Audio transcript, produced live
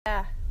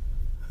Yeah.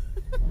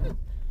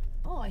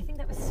 Oh, I think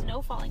that was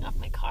snow falling off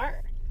my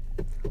car.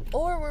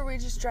 Or were we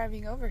just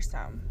driving over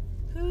some?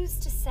 Who's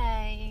to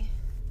say?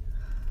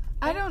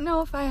 I don't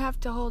know if I have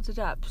to hold it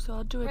up, so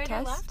I'll do a Right or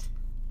test. left?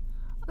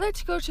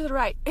 Let's go to the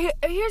right.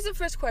 Here's the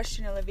first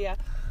question, Olivia.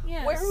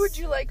 Yes. Where would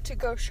you like to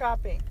go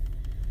shopping?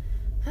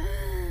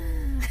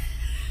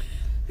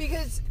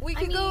 Because we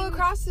could go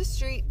across the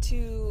street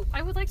to...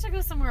 I would like to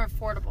go somewhere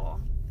affordable.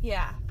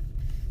 Yeah.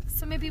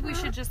 So maybe we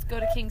should just go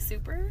to King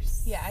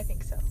Soopers? Yeah, I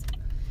think so.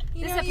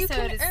 This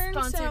episode is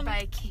sponsored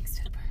by King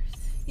Soopers.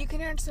 You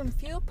can earn some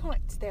fuel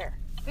points there.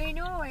 I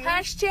know.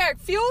 Hashtag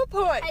fuel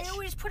points. I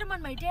always put them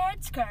on my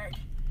dad's card.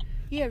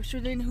 Yeah, so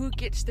then who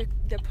gets the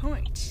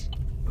points?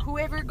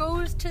 Whoever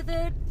goes to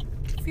the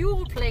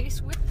fuel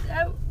place with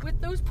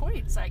those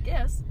points, I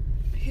guess.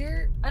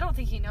 Here, I don't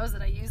think he knows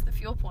that I use the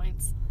fuel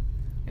points.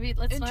 Maybe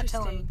let's not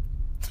tell him.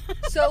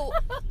 So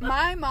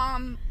my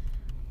mom,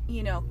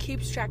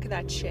 keeps track of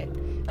that shit.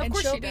 And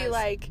course she'll she be does.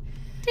 like,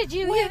 Did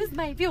you use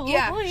my fuel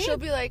points? She'll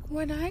be like,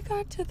 when I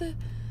got to the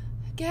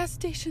gas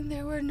station,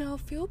 there were no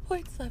fuel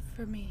points left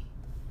for me.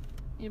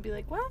 You'd be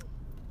like, well,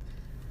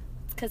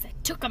 it's because I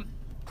took them.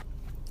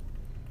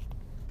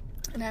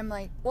 And I'm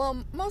like,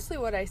 well, mostly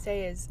what I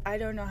say is, I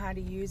don't know how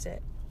to use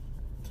it.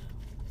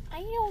 I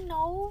don't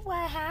know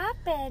what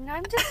happened.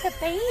 I'm just a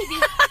baby.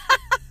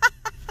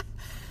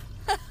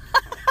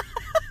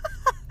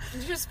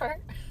 Did you just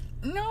fart?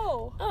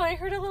 No. Oh, I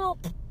heard a little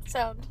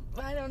sound.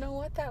 I don't know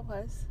what that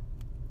was.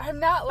 I'm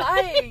not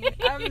lying.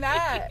 I'm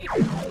not.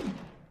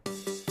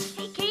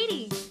 Hey,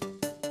 Katie.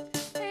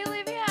 Hey,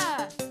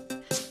 Olivia.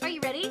 Are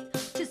you ready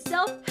to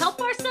self-help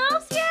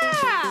ourselves?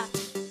 Yeah!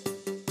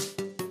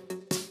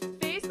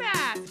 Face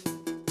mask.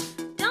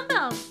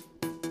 Dumbbells.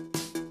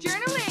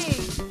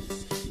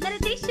 Journaling.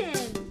 Meditation.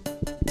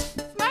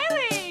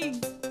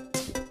 Smiling.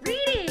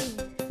 Reading.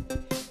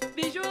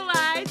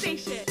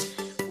 Visualization.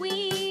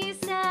 We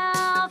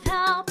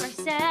self-help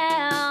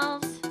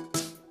ourselves.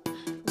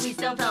 We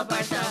self-help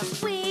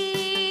ourselves.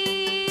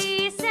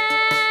 We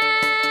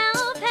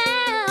self-help.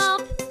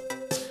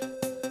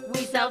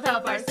 We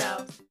self-help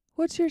ourselves.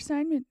 What's your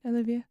assignment,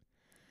 Olivia?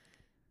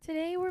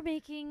 Today we're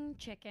making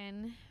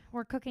chicken.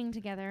 We're cooking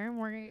together.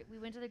 We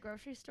went to the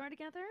grocery store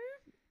together.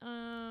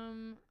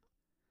 I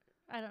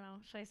don't know.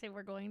 Should I say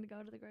we're going to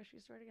go to the grocery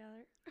store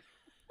together?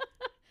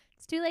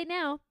 It's too late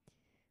now.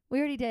 We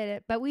already did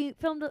it, but we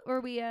filmed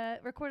we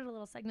recorded a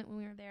little segment when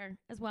we were there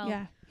as well.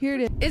 Yeah, here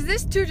it is. Is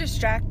this too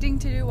distracting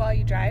to do while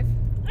you drive?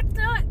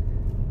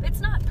 It's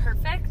not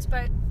perfect,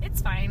 but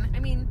it's fine. I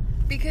mean,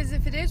 Because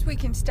if it is, we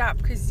can stop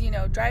because,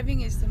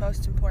 driving is the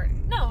most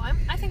important. no,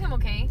 I think I'm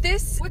okay.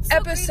 This What's so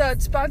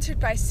episode sponsored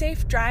by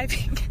Safe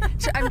Driving.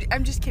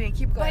 I'm just kidding.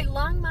 Keep By going.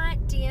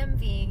 Longmont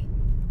DMV.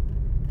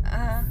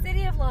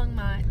 City of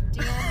Longmont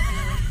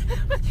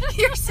DMV.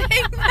 You're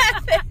saying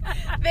that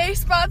they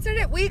sponsored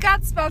it? We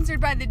got sponsored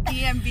by the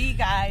DMV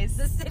guys.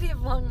 The City of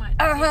Longmont.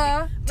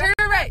 Turn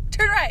right.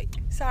 Turn right.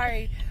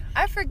 Sorry.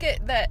 I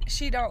forget that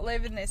she don't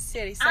live in this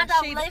city. So I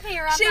don't she, live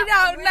here. She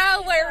don't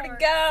know where to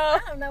go. I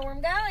don't know where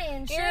I'm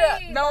going. You're up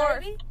Shoot,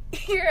 north. baby.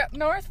 You're up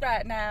north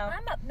right now.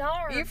 I'm up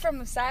north. You're from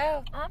the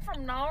south. I'm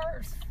from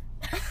north.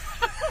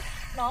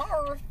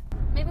 North.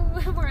 Maybe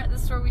when we're at the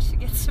store, we should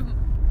get some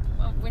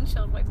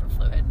windshield wiper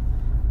fluid.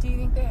 Do you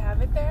think they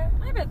have it there?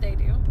 I bet they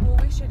do. Well,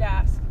 we should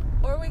ask.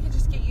 Or we could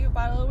just get you a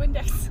bottle of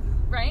Windex.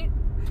 Right?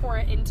 Pour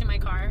it into my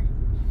car.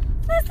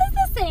 This is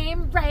the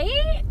same,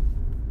 right?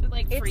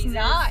 It It's freezes.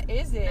 not,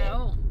 is it?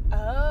 No.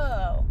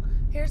 Oh.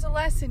 Here's a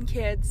lesson,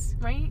 kids.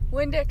 Right?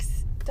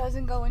 Windex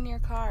doesn't go in your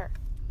car.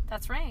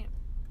 That's right.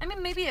 I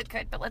mean, maybe it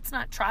could, but let's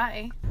not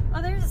try.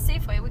 Oh, there's a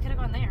Safeway. We could have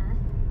gone there.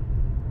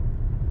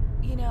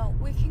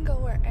 We can go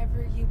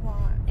wherever you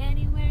want.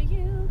 Anywhere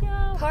you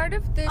go. Part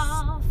of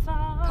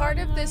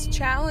this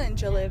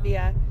challenge,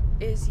 Olivia,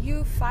 is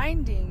you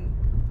finding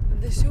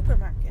the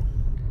supermarket.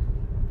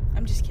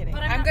 I'm just kidding.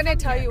 But I'm not going to from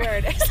tell here. you where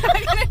it is.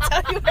 I'm going to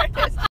tell you where it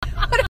is.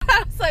 But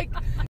I was like,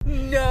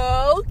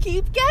 no,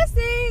 keep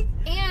guessing.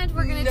 And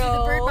we're going to do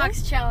the Bird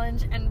Box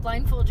Challenge and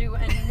blindfold you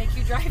and make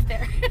you drive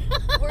there.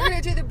 We're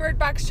going to do the Bird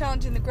Box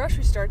Challenge in the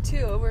grocery store,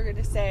 too. We're going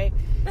to say,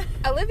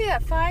 Olivia,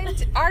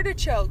 find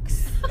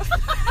artichokes.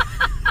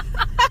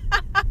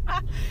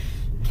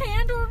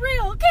 Canned or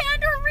real?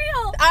 Canned or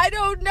real? I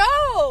don't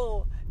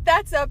know.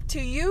 That's up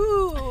to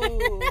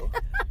you.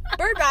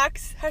 Bird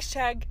Box,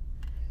 hashtag.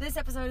 This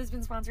episode has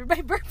been sponsored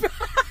by Bird Box.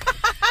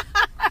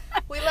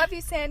 We love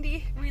you,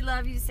 Sandy. We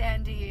love you,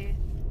 Sandy.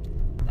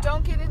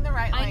 Don't get in the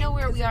right lane. I know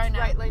where 'cause we are it's now.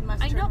 Right lane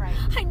must turn right.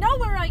 I know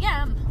where I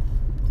am.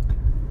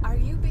 Are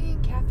you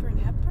being Katharine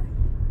Hepburn?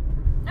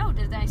 No,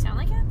 did I sound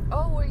like it?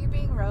 Oh, were you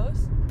being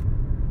Rose?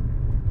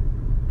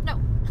 No.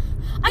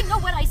 I know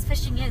what ice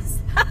fishing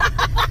is.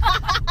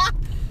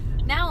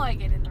 Now I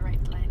get in the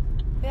right lane.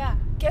 Yeah.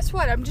 Guess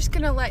what? I'm just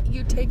gonna let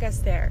you take us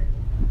there.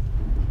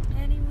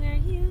 Anywhere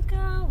you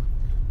go,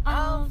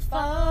 I'll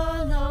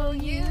follow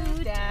you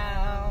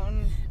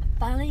down.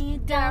 Follow you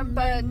down,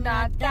 but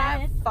not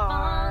that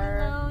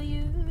far. Follow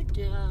you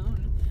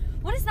down.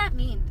 What does that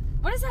mean?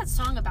 What is that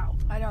song about?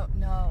 I don't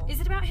know. Is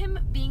it about him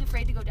being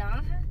afraid to go down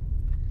on her?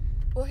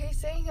 Well, he's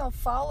saying he'll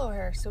follow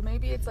her, so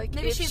maybe it's like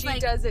Maybe if she's she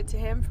like- does it to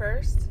him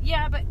first.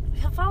 Yeah, but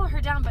he'll follow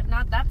her down, but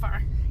not that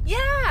far.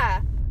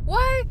 Yeah.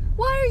 Why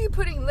are you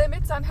putting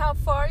limits on how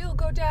far you'll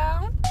go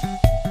down?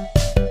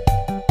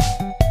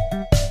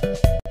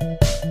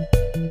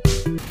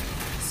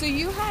 So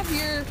you have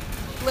your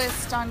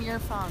list on your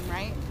phone,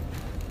 right?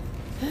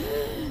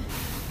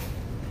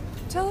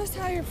 Tell us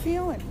how you're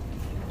feeling.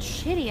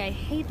 Shitty, I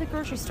hate the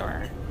grocery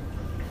store.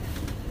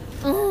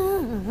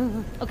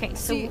 Okay,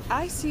 so See,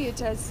 I see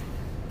it as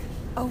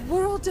a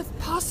world of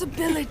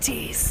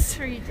possibilities.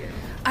 sure you do.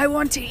 I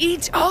want to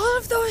eat all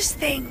of those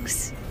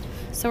things.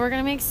 So we're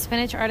gonna make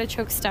spinach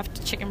artichoke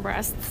stuffed chicken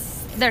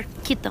breasts. They're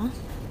cute though.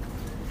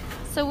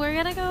 So we're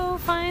gonna go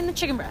find the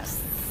chicken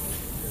breasts.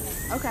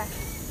 Okay.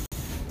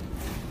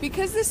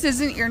 Because this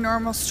isn't your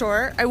normal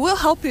store, I will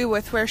help you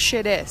with where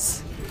shit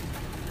is.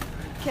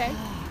 Okay?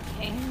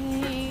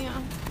 Okay.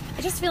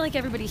 I just feel like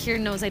everybody here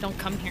knows I don't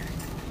come here.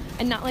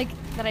 And not like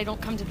that I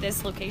don't come to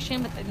this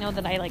location, but they know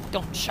that I like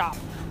don't shop.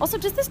 Also,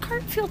 does this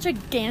cart feel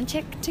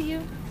gigantic to you?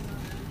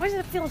 Why does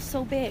it feel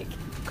so big?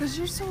 Because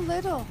you're so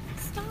little.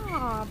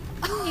 Stop.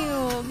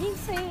 You keep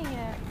saying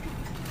it.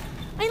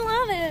 I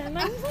love it.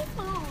 I'm so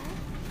small.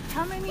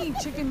 How many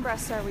chicken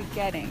breasts are we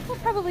getting? Well,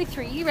 probably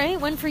 3, right?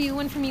 One for you,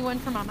 one for me, one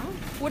for Mama.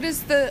 What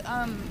does the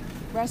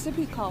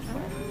recipe call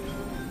for?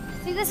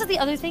 See, this is the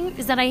other thing,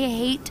 is that I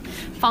hate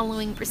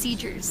following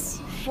procedures.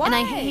 Why? And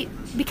I hate,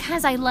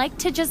 because I like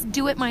to just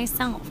do it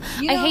myself.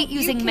 You I know, hate you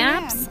using can.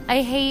 maps.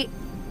 I hate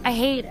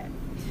it.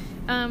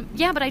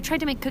 Yeah, but I tried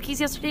to make cookies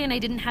yesterday and I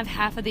didn't have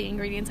half of the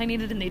ingredients I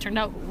needed and they turned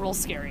out real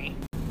scary.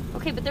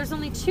 Okay, but there's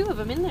only 2 of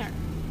them in there.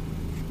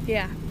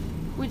 Yeah.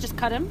 We just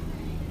cut them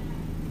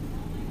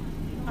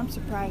I'm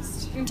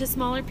surprised. into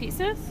smaller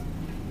pieces.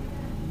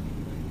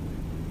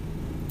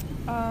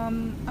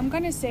 I'm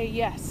gonna say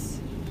yes.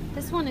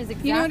 This one is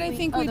exactly... You know what I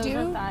think we those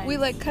are do? thighs. We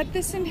like cut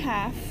this in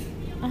half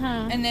Uh-huh.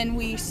 and then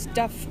we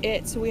stuff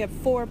it so we have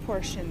 4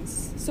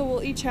 portions. So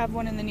we'll each have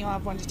one and then you'll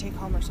have one to take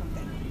home or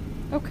something.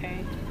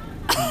 Okay.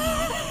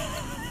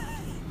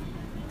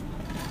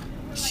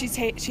 She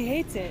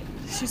hates it.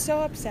 She's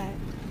so upset.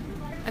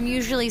 I'm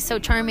usually so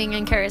charming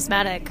and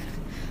charismatic,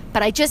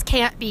 but I just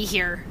can't be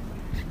here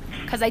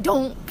because I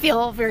don't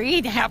feel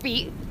very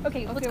happy.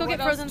 Okay, let's go what get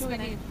else frozen do we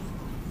spinach. need?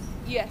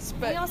 Yes,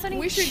 but We also need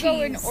we should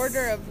go in cheese.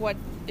 order of what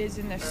is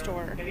in the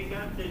store.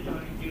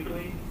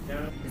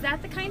 Is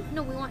that the kind?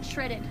 No, we want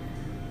shredded.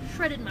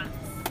 Shredded nuts.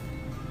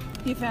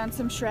 You found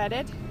some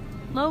shredded?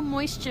 Low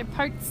moisture,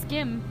 part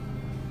skim.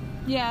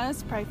 Yeah,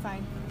 that's probably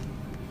fine.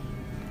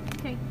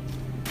 Okay.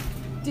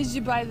 Did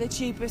you buy the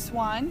cheapest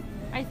one?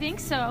 I think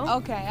so.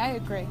 Okay, I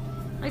agree.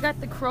 I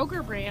got the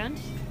Kroger brand.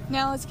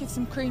 Now let's get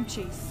some cream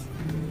cheese.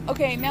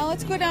 Okay, now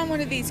let's go down one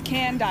of these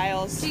canned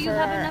aisles Do you for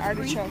have our enough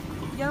artichoke.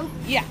 Yo.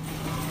 Yeah.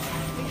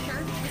 Are you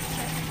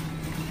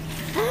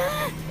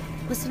sure?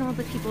 Listen to all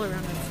the people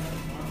around us.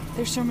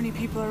 There's so many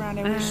people around.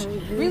 I wish.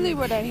 Really,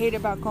 what I hate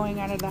about going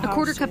out of the A house.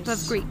 quarter cup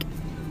is- of Greek.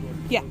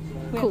 Yeah,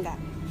 we Cool. have that.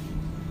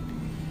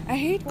 I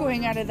hate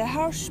going out of the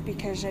house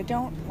because I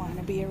don't want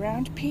to be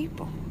around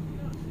people.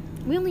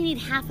 We only need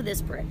half of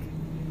this brick.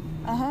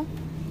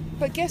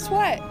 But guess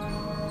what?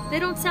 They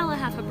don't sell a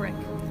half a brick.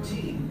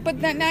 But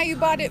that now you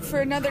bought it for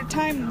another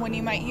time when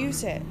you might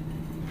use it.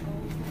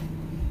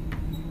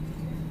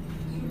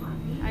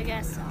 I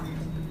guess so.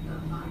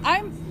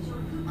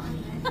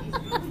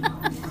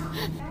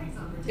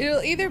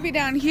 It'll either be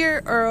down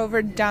here or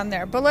over down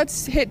there, but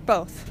let's hit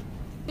both.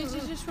 Did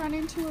you just run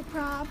into a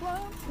problem?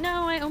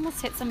 No, I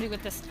almost hit somebody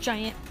with this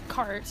giant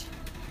cart.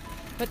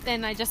 But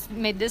then I just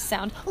made this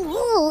sound.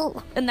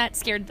 And that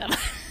scared them.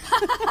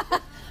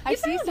 I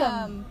see found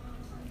some.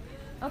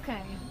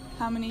 Okay.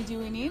 How many do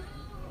we need?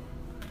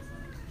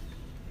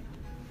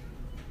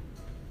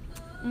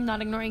 I'm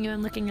not ignoring you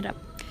and looking it up.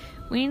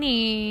 We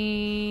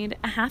need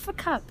a half a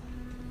cup.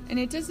 And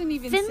it doesn't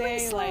even Thinly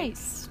say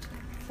sliced.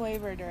 like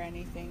flavored or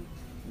anything.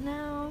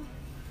 No.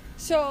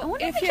 So I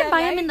wonder if if we you can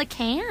buy them like- in the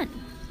can.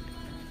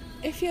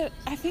 I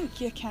think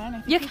you can.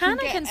 I think You can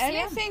kinda get can see 'em.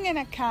 anything in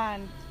a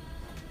can.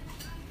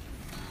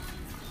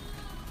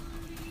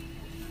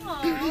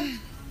 Aww.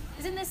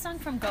 Isn't this song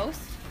from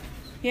Ghost?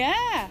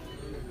 Yeah.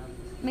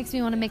 Makes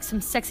me want to make some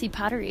sexy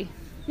pottery.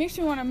 Makes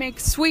me want to make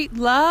sweet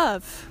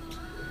love.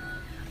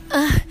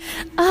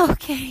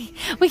 Okay.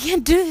 We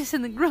can't do this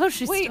in the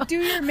grocery Wait, store. do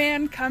your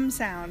man come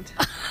sound.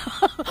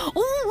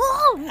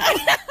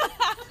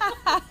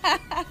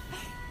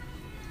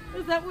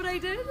 Is that what I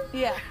did?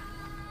 Yeah,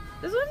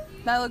 This one?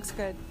 that looks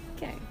good.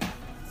 Okay.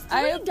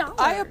 I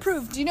 $3.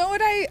 approve. Do you know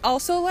what I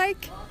also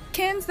like?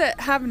 Cans that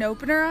have an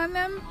opener on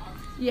them.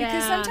 Yeah.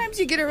 Because sometimes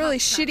you get a really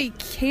shitty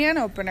can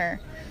opener.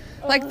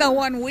 Like the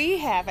one we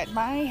have at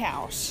my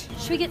house.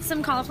 Should we get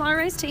some cauliflower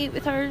rice to eat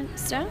with our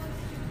stuff?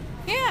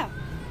 Yeah.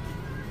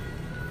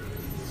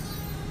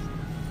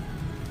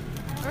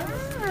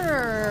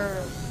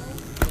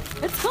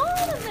 It's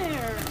hot in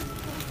there.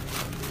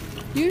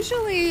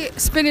 Usually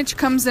spinach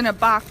comes in a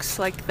box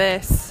like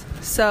this.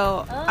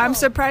 So I'm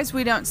surprised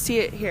we don't see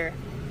it here.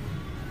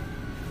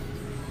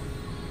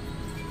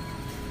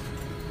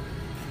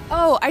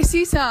 Oh, I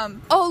see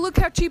some. Oh, look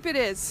how cheap it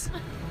is.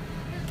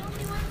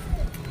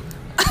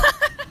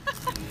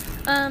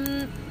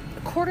 A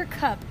quarter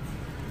cup.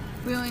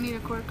 We only need a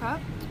quarter cup?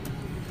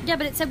 Yeah,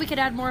 but it said we could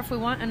add more if we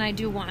want, and I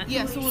do want.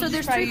 Yeah, so we'll just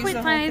there's try to use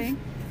the whole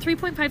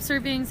 3.5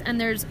 servings,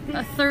 and there's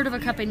a third of a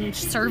cup in each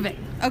serving.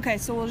 Okay,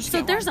 so we'll just So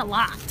get there's one. a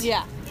lot.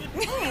 Yeah.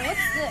 Oh,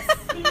 what's this?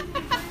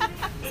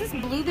 Is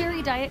this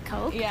blueberry Diet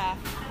Coke? Yeah.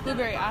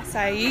 Blueberry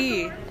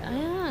acai.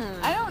 Ah.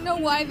 I don't know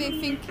why they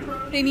think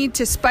they need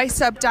to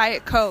spice up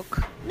Diet Coke.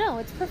 No,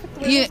 it's perfect.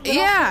 the way it is, but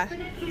Yeah.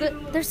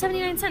 also- they're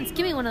 79 cents.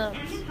 Give me one of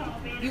those.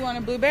 You want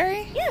a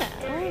blueberry? Yeah,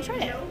 I want to try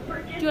it.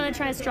 Do you want to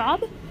try a straw?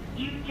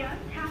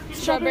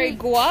 Strawberry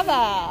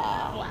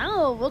guava.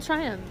 Wow, we'll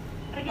try them.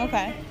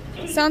 Okay.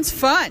 Sounds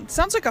fun.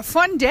 Sounds like a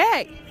fun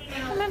day.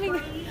 I'm having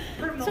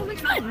so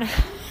much fun.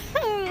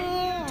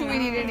 Do we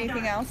need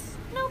anything else?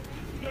 Nope.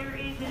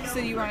 So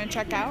you want to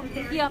check out?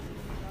 Yep.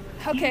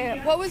 Okay,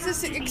 what was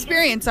this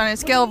experience on a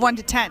scale of 1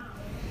 to 10?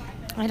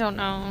 I don't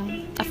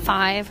know. A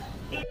 5.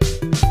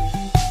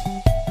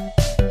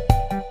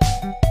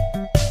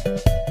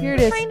 Here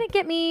it is. Trying to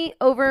get me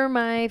over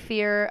my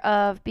fear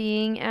of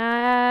being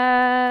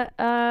able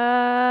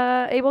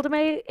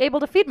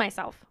to feed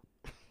myself.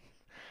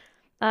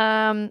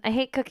 I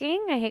hate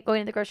cooking. I hate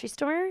going to the grocery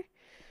store.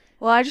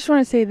 Well, I just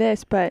want to say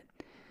this, but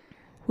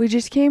we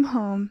just came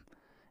home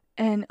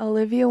and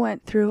Olivia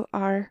went through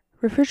our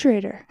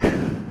refrigerator.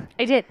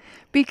 I did.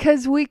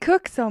 Because we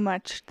cook so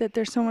much that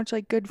there's so much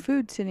like good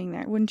food sitting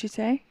there, wouldn't you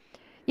say?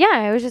 Yeah,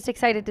 I was just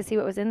excited to see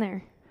what was in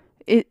there.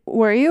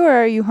 Were you, or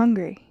are you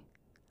hungry?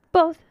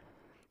 Both.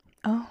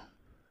 Oh.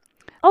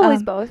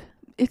 Always both.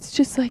 It's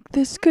just like,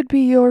 this could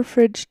be your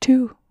fridge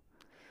too.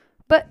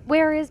 But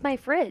where is my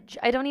fridge?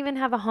 I don't even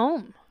have a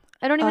home.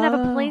 I don't even have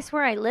a place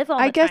where I live all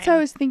the time. I guess I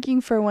was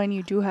thinking for when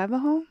you do have a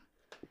home.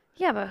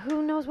 Yeah, but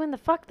who knows when the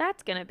fuck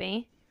that's gonna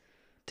be?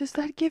 Does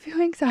that give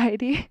you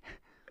anxiety?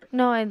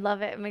 No, I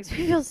love it. It makes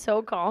me feel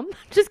so calm.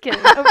 Just kidding.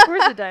 Of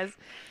course it does.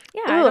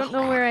 Yeah, I don't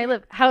know where I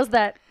live. How's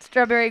that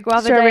strawberry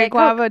guava Diet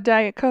Coke?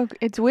 Diet Coke.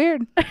 It's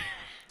weird.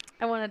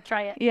 I want to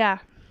try it. Yeah.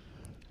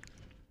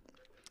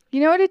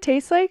 You know what it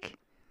tastes like?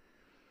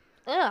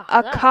 Ugh,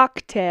 A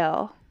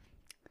cocktail.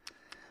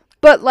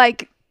 But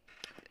like,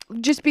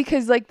 just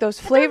because like those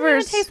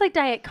flavors. It doesn't taste like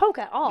Diet Coke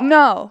at all.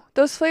 No,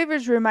 those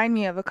flavors remind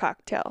me of a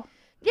cocktail.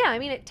 Yeah, I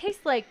mean, it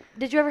tastes like.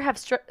 Did you ever have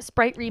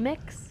Sprite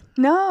Remix?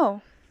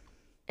 No.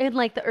 In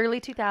like the early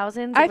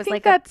 2000s? I was think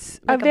like that's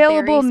like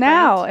available a berry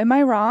now. Sprite. Am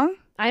I wrong?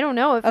 I don't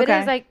know. If it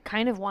Okay. is, I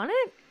kind of want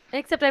it.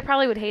 Except I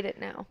probably would hate it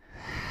now.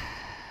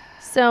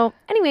 So,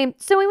 anyway,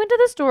 so we went to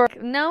the store.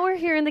 Now we're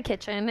here in the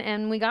kitchen,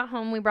 and we got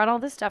home. We brought all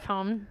this stuff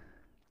home.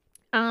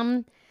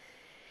 And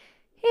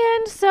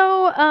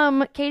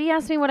so Katie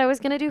asked me what I was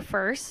going to do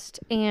first,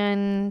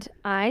 and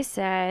I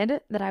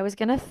said that I was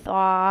going to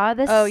thaw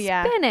the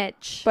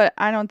spinach. But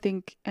I don't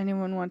think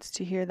anyone wants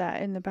to hear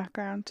that in the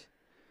background.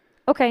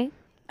 Okay.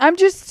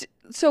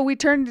 So we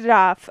turned it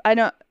off. I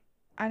don't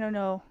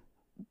know.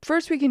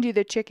 First we can do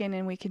the chicken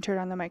and we can turn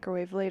on the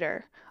microwave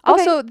later.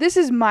 Okay. Also, this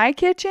is my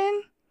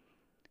kitchen,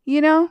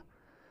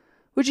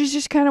 which is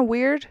just kind of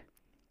weird.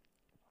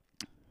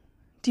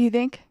 Do you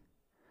think?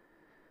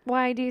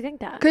 Why do you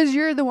think that? Because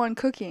you're the one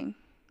cooking.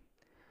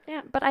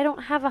 Yeah, but I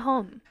don't have a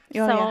home.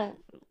 Oh, so, yeah.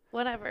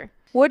 whatever.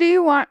 What do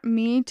you want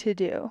me to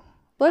do?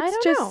 Let's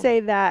don't just know. say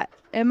that.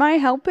 Am I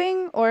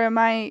helping or am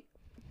I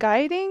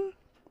guiding?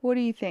 What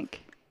do you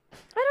think?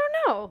 I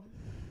don't know.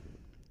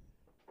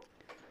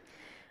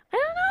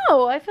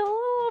 I feel a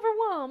little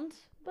overwhelmed.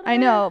 But I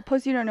know.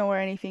 Plus, you don't know where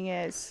anything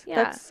is.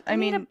 Yeah.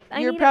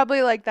 You're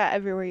probably like that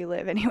everywhere you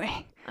live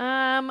anyway.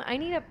 I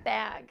need a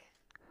bag.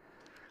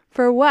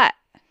 For what?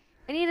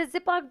 I need a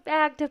Ziploc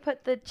bag to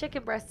put the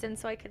chicken breasts in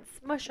so I can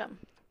smush them.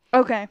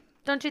 Okay.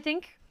 Don't you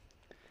think?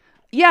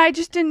 Yeah, I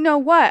just didn't know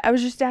what. I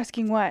was just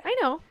asking what. I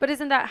know, but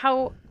isn't that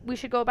how we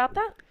should go about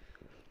that?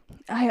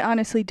 I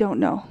honestly don't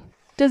know.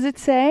 Does it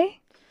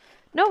say?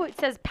 No, it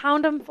says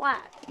pound them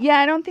flat. Yeah,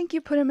 I don't think you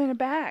put them in a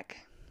bag.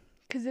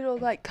 Because it'll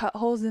like cut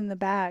holes in the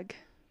bag.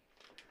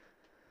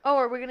 Oh,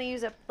 are we going to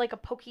use a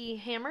pokey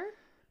hammer?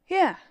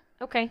 Yeah.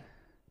 Okay.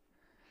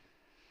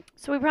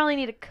 So we probably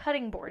need a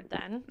cutting board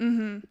then.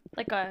 Mm-hmm.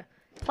 Like a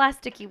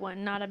plasticky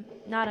one, not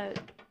a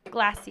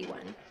glassy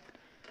one.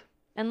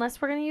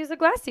 Unless we're going to use a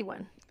glassy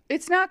one.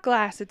 It's not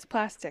glass, it's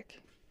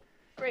plastic.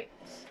 Great.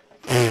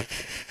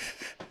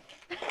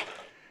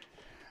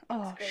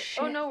 Oh,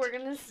 shit. Oh no, we're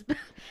going to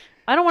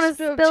I don't want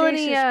to spill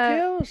any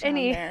pills on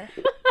any there.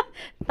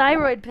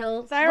 thyroid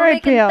pills. Thyroid We're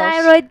making pills.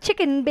 thyroid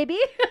chicken, baby.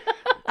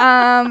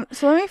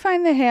 So let me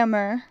find the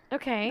hammer.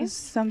 Okay. This is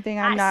something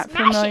I'm not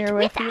familiar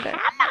with either.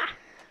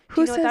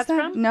 Who you know what says that's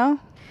that? from? No.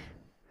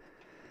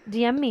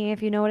 DM me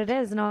if you know what it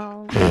is, and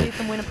you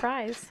can win a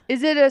prize.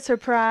 Is it a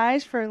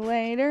surprise for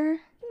later?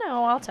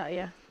 No, I'll tell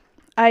you.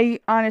 I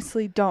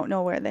honestly don't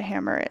know where the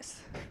hammer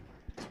is.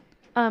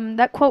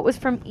 That quote was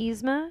from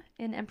Yzma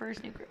in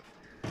Emperor's New Groove.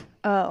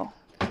 Oh.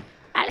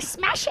 I'll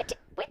smash it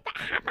with the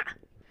hammer.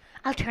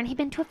 I'll turn him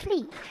into a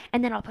flea,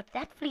 and then I'll put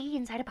that flea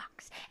inside a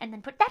box, and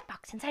then put that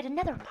box inside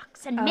another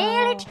box, and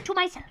mail it to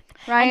myself.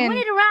 Ryan. And when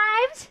it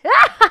arrives,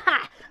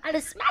 I'll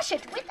smash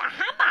it with a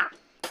hammer.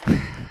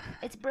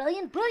 It's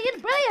brilliant,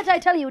 brilliant, brilliant, I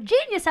tell you.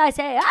 Genius, I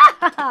say.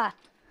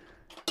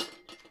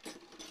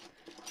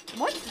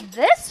 What's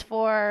this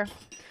for?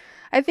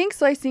 I think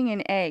slicing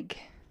an egg.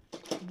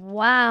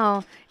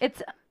 Wow.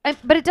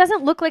 But it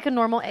doesn't look like a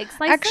normal egg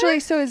slicer. Actually,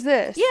 so is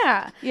this.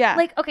 Yeah. Yeah.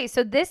 Like, okay,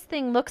 so this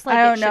thing looks like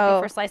I it don't should know.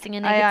 be for slicing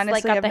an egg. I It's honestly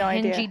like got have the no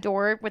hingy idea.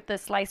 door with the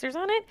slicers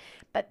on it.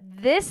 But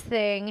this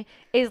thing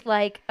is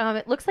like,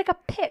 it looks like a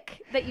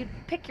pick that you'd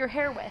pick your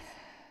hair with.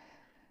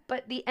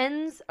 But the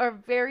ends are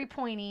very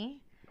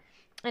pointy.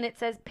 And it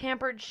says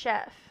Pampered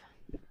Chef.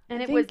 And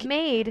I it was think-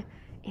 made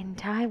in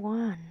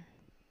Taiwan.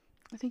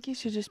 I think you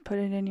should just put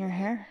it in your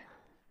hair.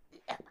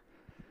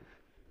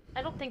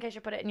 I don't think I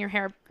should put it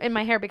in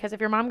my hair, because if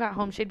your mom got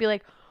home, she'd be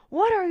like,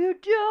 "What are you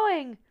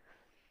doing?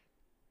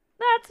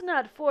 That's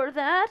not for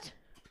that."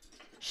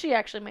 She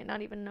actually might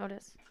not even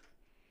notice.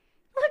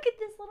 Look at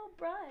this little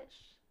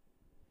brush.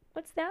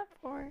 What's that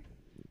for?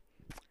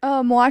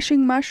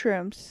 Washing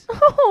mushrooms.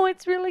 Oh,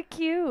 it's really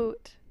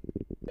cute.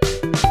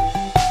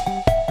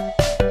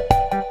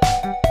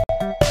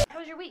 How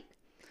was your week?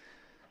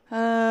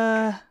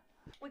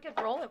 We could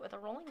roll it with a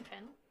rolling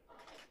pin.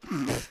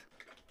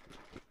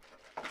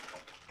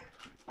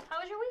 How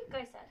was your week, I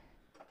said?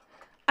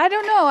 I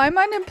don't know. I'm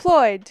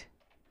unemployed.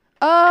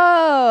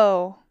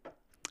 Oh,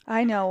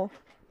 I know.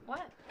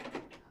 What?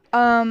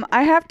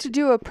 I have to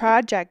do a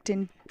project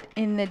in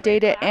the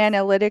data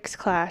analytics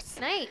class.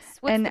 Nice.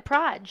 What's And- the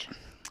proj?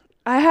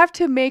 I have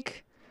to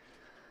make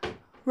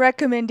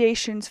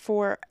recommendations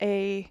for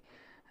a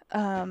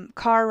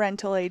car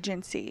rental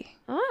agency.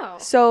 Oh.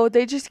 So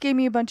they just gave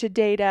me a bunch of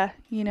data,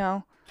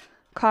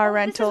 car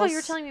rentals. This is what you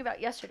were telling me about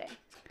yesterday.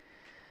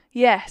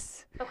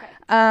 Yes. Okay.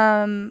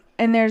 And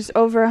there's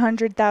over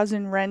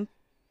 100,000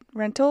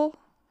 rentals.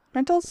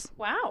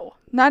 Wow.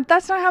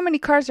 That's not how many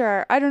cars there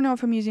are. I don't know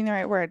if I'm using the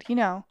right word.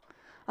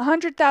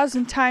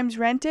 100,000 times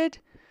rented.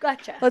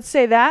 Gotcha. Let's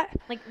say that.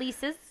 Like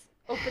leases?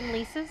 Open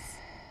leases?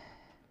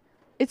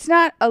 It's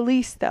not a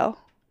lease though.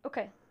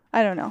 Okay.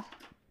 I don't know.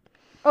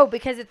 Oh,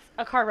 because it's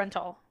a car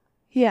rental.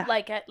 Yeah.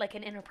 Like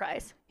an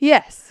enterprise.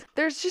 Yes.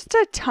 There's just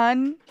a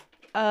ton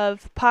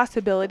of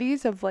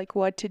possibilities of like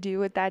what to do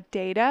with that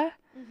data.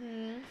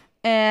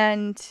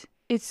 And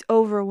it's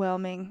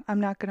overwhelming. I'm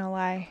not going to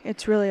lie.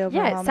 It's really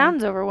overwhelming. Yeah, it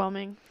sounds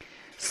overwhelming.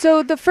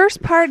 So the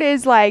first part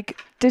is like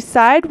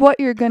decide what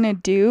you're going to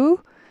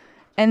do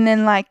and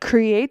then like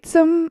create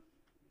some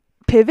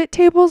pivot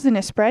tables in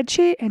a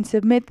spreadsheet and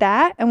submit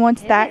that. And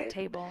once that,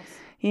 tables.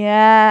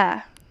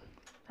 yeah.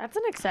 That's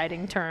an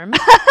exciting term.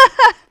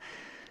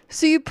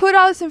 So you put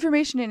all this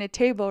information in a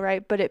table,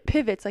 right? But it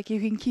pivots, like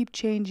you can keep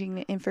changing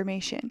the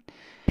information.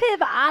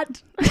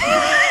 Pivot.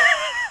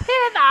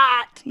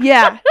 Pivot.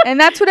 Yeah. And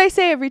that's what I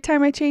say every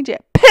time I change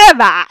it.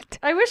 Pivot.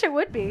 I wish it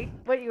would be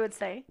what you would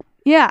say.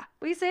 Yeah.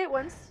 Will you say it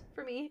once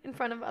for me in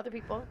front of other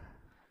people?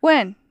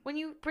 When? When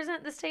you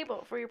present this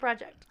table for your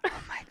project. Oh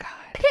my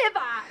God.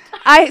 Pivot.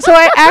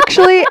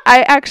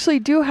 I actually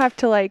do have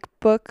to like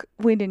book.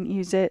 We didn't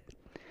use it.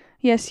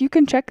 Yes, you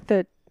can check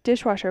the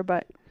dishwasher,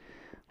 but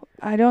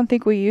I don't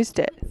think we used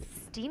it.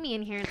 Steamy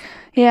in here.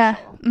 Yeah.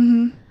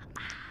 Mhm.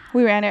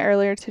 We ran it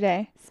earlier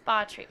today.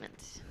 Spa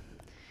treatment.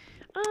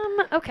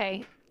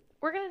 Okay.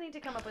 We're gonna need to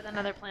come up with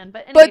another plan.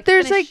 But anyway, But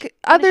there's finish like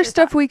other your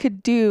stuff thought. we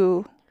could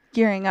do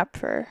gearing up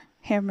for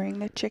hammering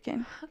the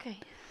chicken. Okay.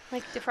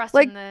 Like defrosting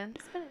Like- the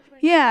spinach.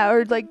 Yeah,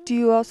 or like do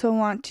you also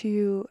want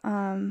to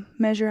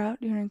measure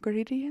out your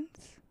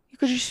ingredients? You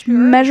could just Sure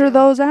measure do.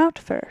 those out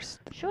first.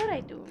 Sure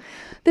I do.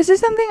 This is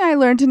something I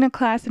learned in a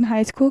class in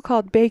high school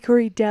called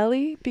Bakery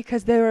Deli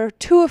because they were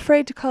too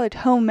afraid to call it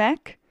home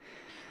ec.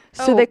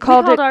 So they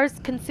called we it called ours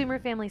Consumer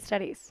Family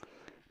Studies.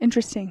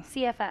 interesting.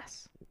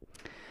 CFS.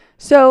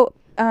 So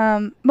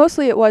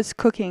mostly it was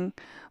cooking,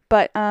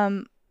 but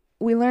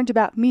we learned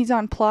about mise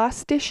en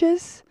place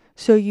dishes.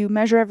 So you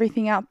measure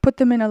everything out, put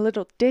them in a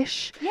little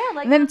dish, Yeah,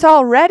 like and then it's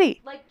all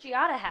ready, like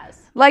Giada has.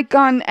 like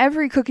on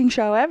every cooking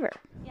show ever.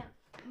 Yeah.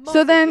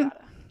 So then-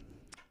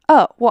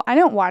 Oh, well, I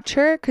don't watch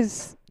her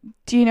because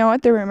do you know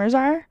what the rumors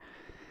are?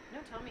 No,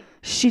 tell me.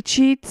 She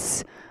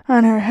cheats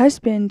on her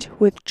husband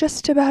with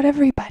just about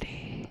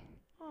everybody.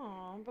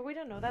 Oh, but we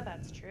don't know that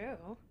that's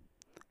true.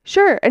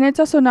 Sure, and it's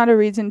also not a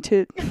reason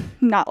to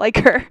not like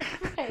her.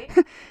 Right.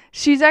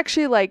 She's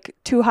actually like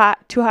too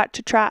hot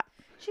to trot.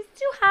 She's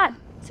too hot.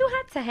 Too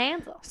hot to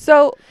handle.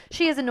 So,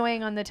 She is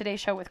annoying on the Today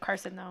Show with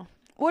Carson, though.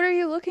 what are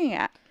you looking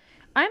at?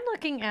 I'm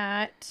looking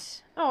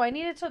at... Oh, I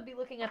needed to be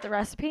looking at the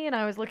recipe, and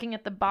I was looking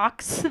at the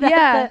box that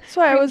Yeah, the that's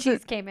why I cream was-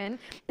 cheese came in.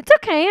 It's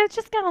okay. I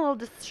just got a little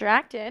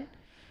distracted.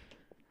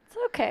 It's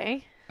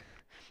okay.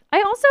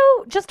 I also,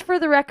 just for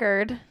the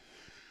record,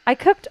 I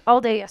cooked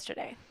all day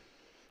yesterday.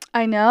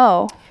 I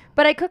know.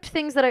 But I cooked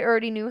things that I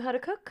already knew how to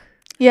cook.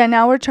 Yeah,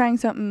 now we're trying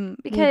something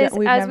Because,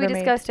 we've as never we made.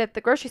 discussed at the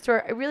grocery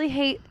store, I really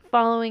hate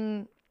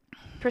following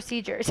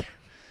procedures.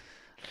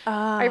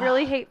 I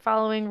really hate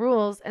following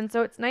rules. And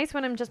so it's nice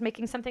when I'm just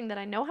making something that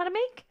I know how to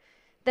make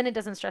then it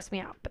doesn't stress me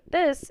out. But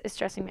this is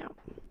stressing me out.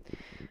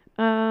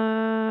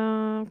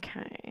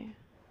 Okay.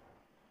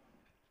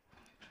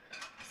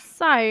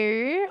 So,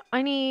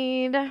 I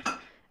need a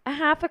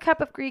half a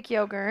cup of Greek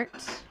yogurt,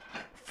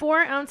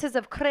 4 ounces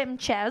of creme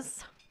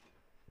cheese.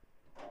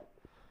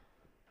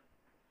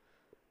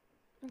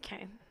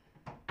 Okay.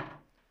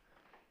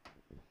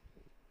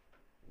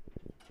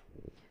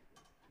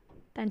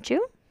 Thank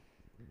you.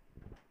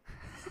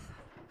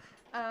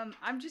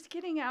 I'm just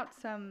getting out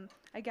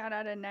I got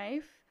out a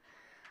knife.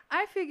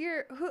 I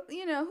figure, who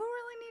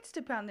really needs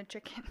to pound the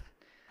chicken?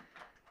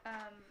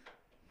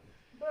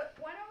 But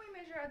why don't we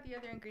measure out the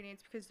other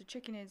ingredients, because the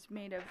chicken is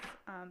made of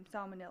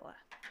salmonella.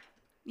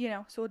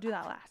 So we'll do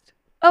that last.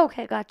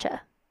 Okay,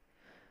 gotcha.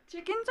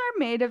 Chickens are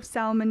made of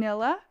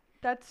salmonella.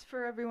 That's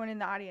for everyone in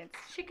the audience.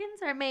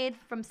 Chickens are made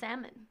from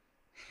salmon.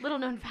 Little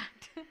known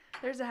fact.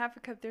 There's a half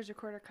a cup, there's a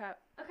quarter cup.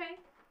 Okay.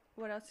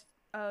 What else?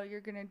 Oh,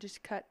 you're going to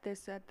just cut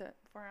this at the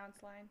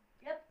 4-ounce line?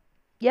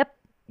 Yep.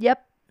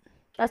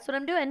 That's what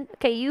I'm doing.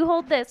 Okay, you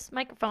hold this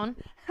microphone.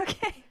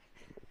 Okay.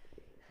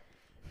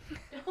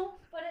 Don't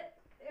put it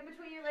in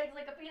between your legs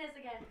like a penis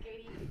again,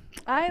 Katie.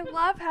 I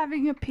love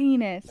having a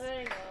penis.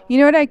 I know. You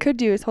know what I could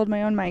do is hold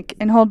my own mic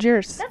and hold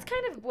yours. That's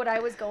kind of what I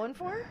was going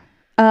for.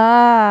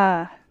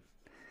 Ah.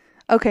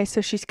 Okay,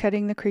 so she's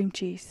cutting the cream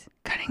cheese.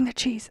 Cutting the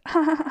cheese.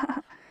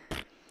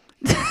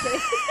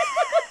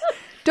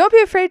 Don't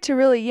be afraid to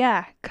really,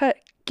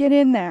 get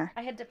in there.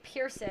 I had to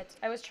pierce it.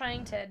 I was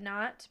trying to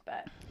not,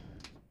 but...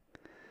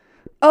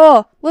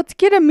 Oh, let's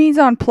get a mise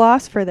en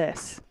place for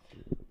this.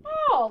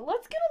 Oh,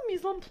 let's get a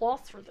mise en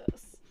place for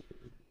this.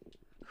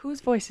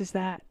 Whose voice is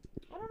that?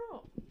 I don't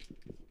know.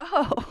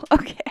 Oh,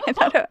 okay.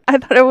 I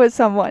thought it was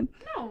someone.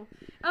 No.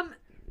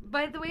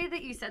 By the way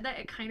that you said that,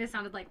 it kind of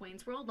sounded like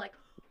Wayne's World. Like,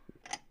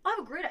 I have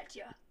a great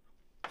idea.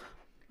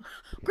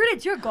 Great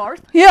idea,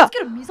 Garth. Yeah. Let's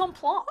get a mise en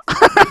place.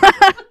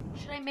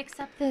 Should I mix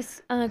up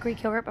this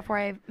Greek yogurt before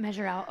I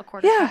measure out a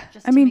quarter Yeah. cup?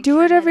 Just I to mean, make do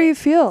sure whatever that you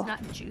feel. It's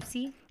not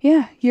juicy.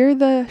 Yeah, you're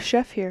the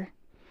chef here.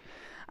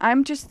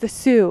 I'm just the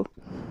Sue.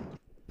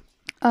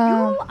 You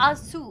are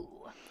Sue.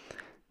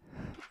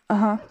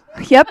 Uh-huh.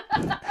 Yep.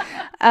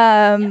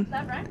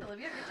 That rhymed,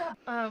 Olivia. Good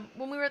job.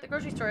 When we were at the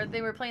grocery store,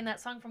 they were playing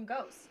that song from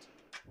Ghost.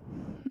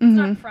 It's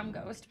not from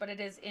Ghost, but it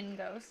is in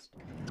Ghost.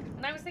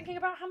 And I was thinking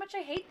about how much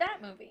I hate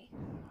that movie.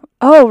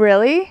 Oh,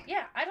 really?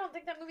 Yeah, I don't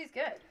think that movie's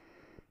good.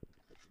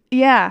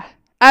 Yeah.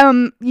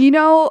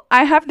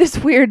 I have this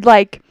weird,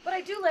 But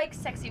I do like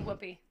Sexy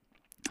Whoopi.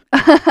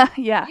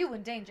 yeah. You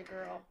in danger,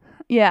 girl.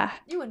 Yeah.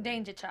 You in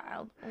danger,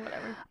 child. Or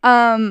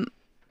whatever.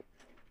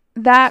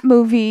 That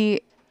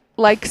movie,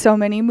 like so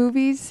many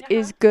movies,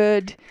 is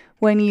good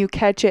when you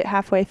catch it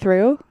halfway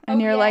through. And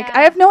you're like,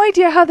 I have no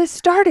idea how this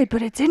started,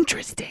 but it's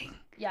interesting.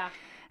 Yeah.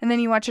 And then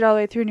you watch it all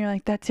the way through and you're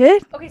like, that's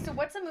it? Okay, so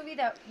what's a movie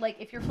that, like,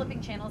 if you're flipping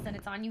channels and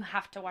it's on, you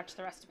have to watch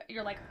the rest of it?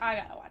 You're like, I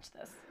gotta watch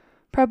this.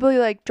 Probably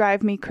like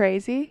Drive Me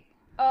Crazy.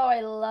 Oh, I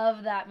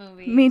love that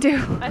movie. Me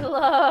too. I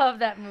love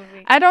that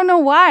movie. I don't know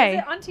why. Is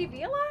it on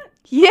TV a lot?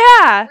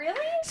 Yeah. Really?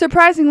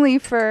 Surprisingly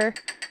for...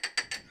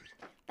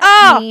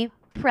 That's me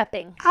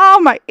prepping. Oh,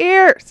 my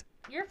ears.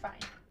 You're fine.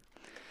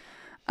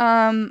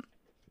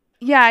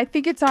 Yeah, I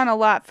think it's on a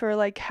lot for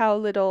like how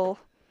little,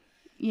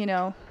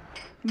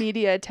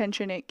 media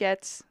attention it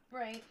gets.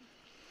 Right.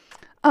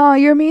 Oh,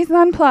 your mise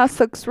en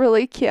place looks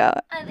really cute.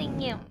 I think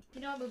you.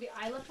 You know what movie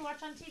I love to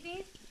watch on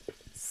TV?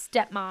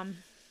 Stepmom.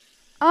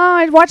 Oh,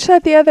 I watched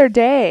that the other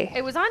day.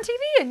 It was on TV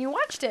and you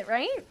watched it,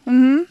 right?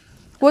 Mm-hmm.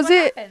 Was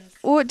it? Happens.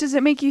 What does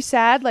it make you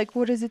sad? Like,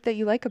 what is it that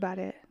you like about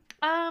it?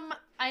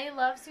 I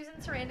love Susan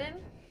Sarandon.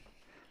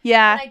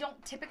 Yeah. And I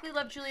don't typically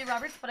love Julia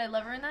Roberts, but I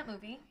love her in that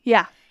movie.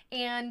 Yeah.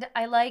 And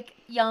I like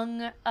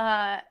young,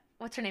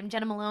 what's her name?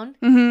 Jenna Malone.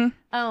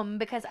 Mm-hmm.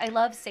 Because I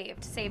love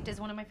Saved. Saved is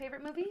one of my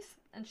favorite movies,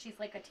 and she's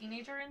like a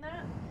teenager in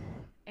that.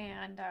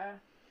 And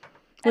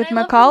with and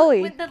I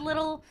Macaulay. With the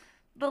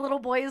little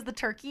boy is the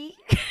turkey.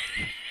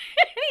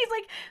 He's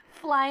like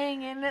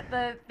flying in at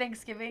the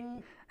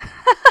Thanksgiving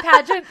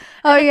pageant.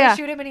 Oh, and yeah.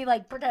 They shoot him and he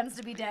like pretends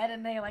to be dead,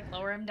 and they like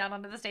lower him down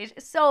onto the stage.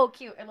 It's so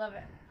cute. I love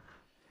it.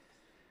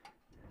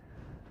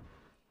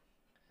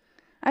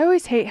 I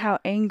always hate how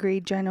angry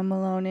Jenna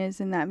Malone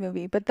is in that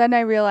movie. But then I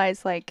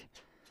realize, like,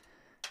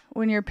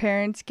 when your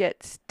parents get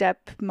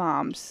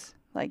stepmoms,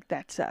 like,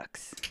 that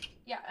sucks.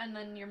 Yeah, and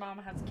then your mom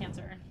has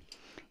cancer.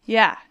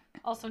 Yeah.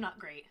 Also not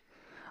great.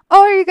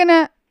 Oh, are you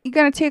gonna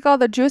take all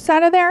the juice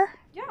out of there?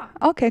 Yeah.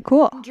 Okay,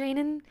 cool.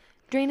 Draining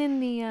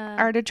the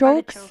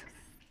Artichokes?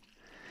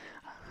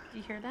 Do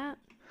you hear that?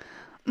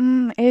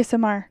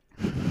 ASMR.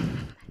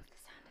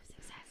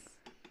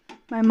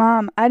 My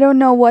mom, I don't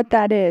know what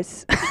that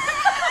is.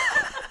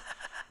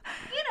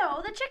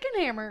 The chicken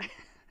hammer.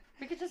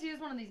 We could just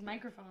use one of these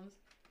microphones.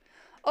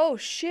 Oh,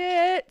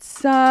 shit,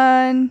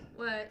 son.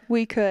 What?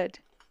 We could,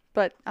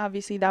 but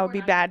obviously that would be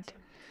not bad.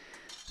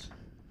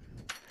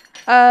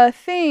 A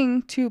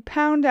thing to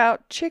pound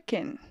out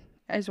chicken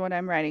is what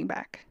I'm writing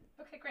back.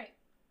 Okay, great.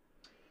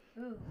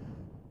 Ooh.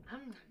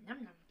 Nom, nom,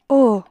 nom.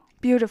 Oh,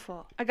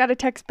 beautiful. I got a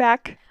text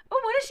back. Oh,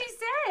 what did she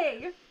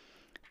say?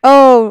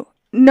 Oh,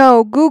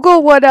 No,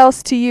 Google what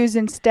else to use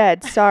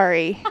instead.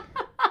 Sorry.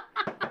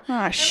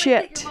 Ah,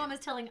 shit. Your mom is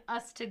telling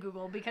us to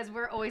Google because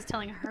we're always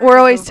telling her. We're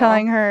always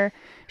telling her.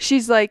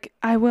 She's like,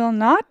 I will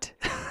not.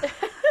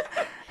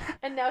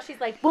 And now she's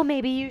like, well,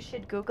 maybe you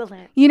should Google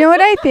it. You know what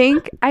I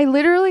think? I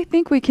literally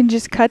think we can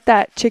just cut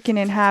that chicken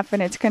in half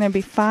and it's going to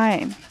be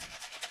fine.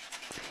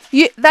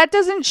 That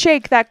doesn't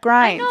shake, that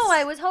grinds. I know.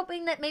 I was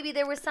hoping that maybe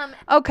there was some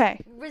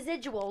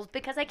residuals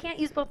because I can't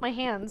use both my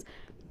hands.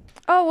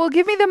 Oh, well,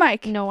 give me the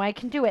mic. No, I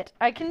can do it.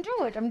 I'm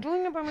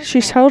doing it by myself.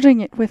 She's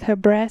holding it with her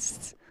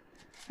breasts.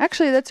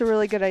 Actually, that's a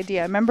really good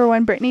idea. Remember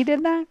when Brittany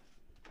did that?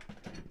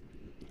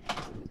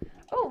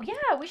 Oh,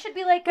 yeah. We should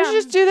be like... We should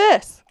just do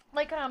this.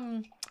 Like,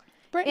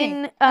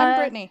 Brittany. I'm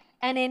Brittany.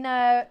 And in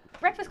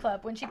Breakfast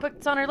Club, when she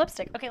puts on her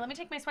lipstick. Okay, let me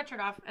take my sweatshirt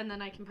off, and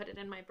then I can put it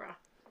in my bra.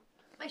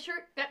 My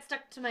shirt got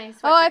stuck to my sweatshirt.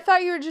 Oh, I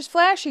thought you were just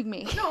flashing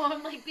me. No,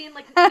 I'm like being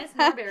like Miss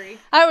Norberry.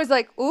 I was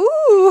like,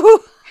 ooh.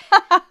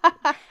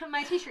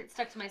 My t-shirt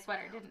stuck to my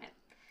sweater, didn't it?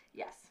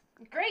 Yes.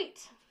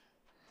 Great.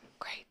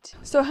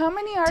 So how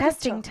many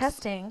artichokes?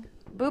 Testing.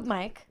 Boob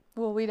mic.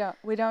 Well, we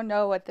don't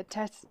know what the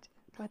testing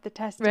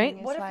right?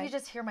 is What if like. you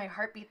just hear my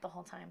heartbeat the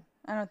whole time?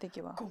 I don't think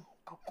you will. Go,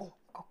 go, go,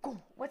 go,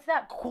 go. What's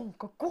that? Go,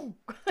 go, go.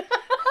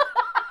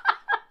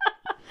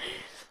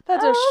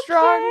 That's a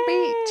strong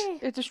beat.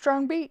 It's a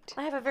strong beat.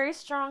 I have a very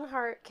strong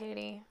heart,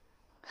 Katie.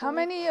 How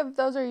many of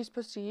those are you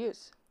supposed to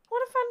use?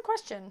 What a fun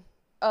question.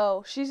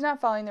 Oh, she's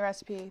not following the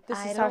recipe. This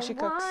is how she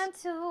cooks.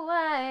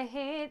 I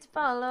hate to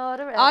follow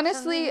directions.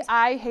 Honestly,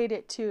 I hate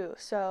it too.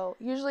 So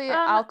usually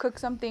I'll cook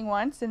something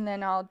once and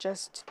then I'll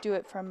just do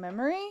it from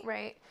memory.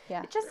 Right.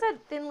 Yeah. It just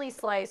said thinly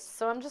sliced,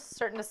 so I'm just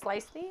starting to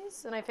slice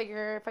these, and I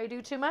figure if I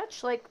do too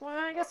much, like, well,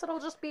 I guess it'll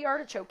just be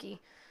artichoke-y.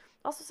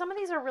 Also, some of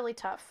these are really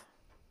tough.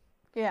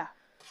 Yeah.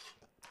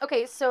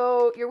 Okay,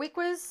 so your week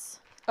was...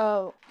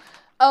 So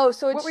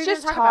it's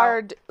just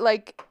hard.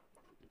 Like,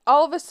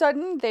 all of a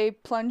sudden, they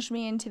plunged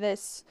me into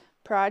this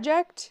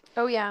project.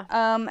 Oh, yeah.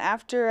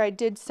 After I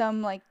did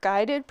some, like,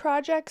 guided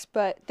projects,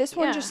 but this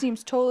one just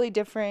seems totally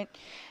different.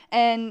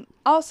 And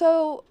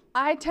also,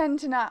 I tend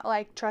to not,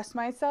 like, trust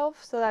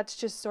myself, so that's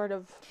just sort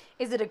of...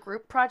 Is it a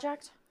group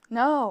project?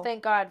 No.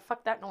 Thank God.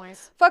 Fuck that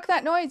noise. Fuck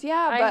that noise,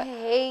 yeah. I But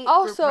hate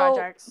also, group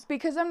projects.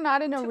 because I'm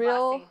not in a Too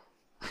real...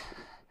 bossy.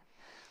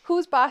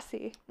 Who's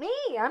bossy? Me.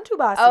 I'm too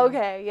bossy.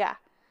 Okay, yeah.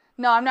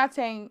 No, I'm not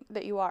saying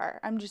that you are.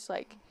 I'm just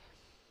like...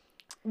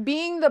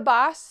 Being the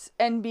boss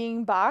and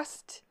being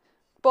bossed,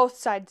 both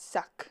sides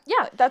suck.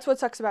 Yeah. That's what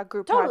sucks about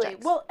group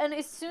projects. Well, and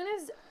as soon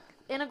as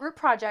in a group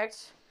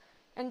project,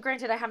 and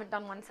granted I haven't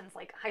done one since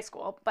like high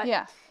school, but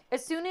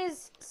as soon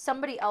as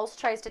somebody else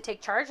tries to take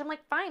charge, I'm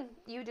like, fine,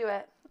 you do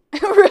it.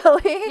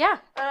 Really? Yeah.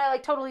 And I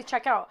like totally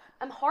check out.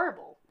 I'm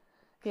horrible.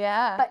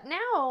 Yeah. But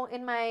now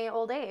in my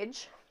old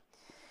age,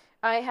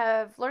 I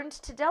have learned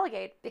to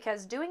delegate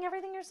because doing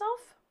everything yourself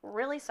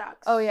really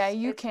sucks. Oh yeah,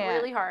 it's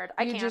can't. Really hard.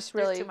 I can't. Just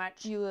There's really, too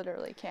much. You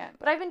literally can't.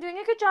 But I've been doing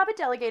a good job at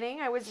delegating.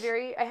 I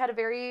had a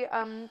very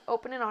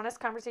open and honest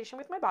conversation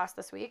with my boss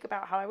this week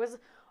about how I was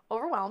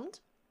overwhelmed.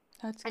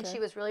 That's and good. she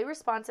was really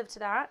responsive to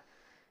that.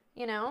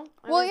 You know,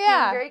 I was being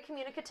very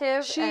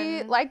communicative.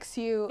 She likes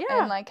you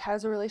and like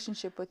has a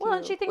relationship with you. Well,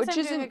 and she thinks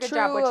I'm doing a good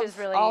job, which is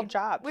really all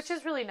jobs. which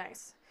is really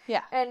nice.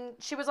 Yeah. And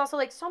she was also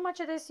like, so much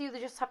of this you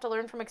just have to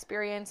learn from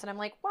experience. And I'm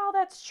like, well,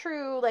 that's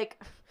true.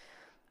 Like,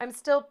 I'm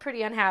still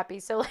pretty unhappy.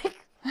 So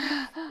like,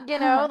 you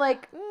know,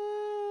 like,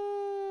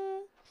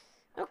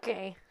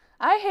 okay.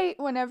 I hate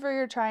whenever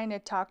you're trying to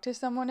talk to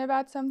someone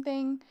about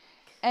something,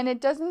 and it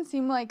doesn't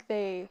seem like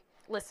they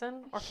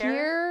listen or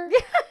hear.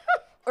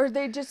 Or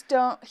they just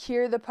don't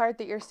hear the part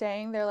that you're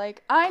saying. They're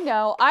like, I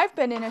know, I've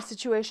been in a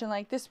situation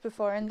like this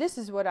before, and this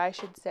is what I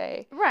should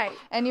say. Right.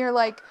 And you're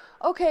like,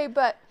 okay,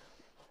 but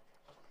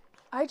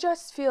I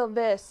just feel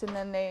this, and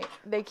then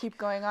they keep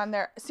going on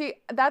there. See,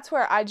 that's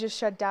where I just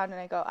shut down, and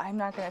I go, I'm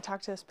not going to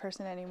talk to this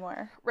person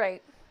anymore.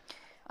 Right.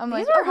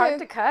 These are hard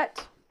to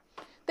cut.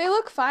 They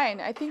look fine.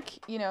 I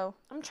think, you know.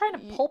 I'm trying to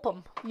pulp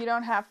them. You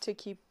don't have to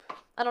keep.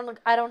 I don't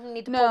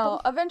need to pulp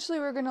them. No, eventually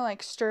we're going to,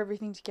 like, stir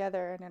everything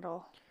together, and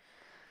it'll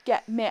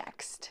get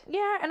mixed.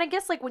 Yeah, and I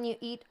guess like when you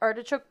eat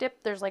artichoke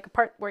dip, there's like a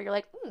part where you're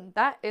like,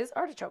 that is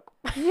artichoke.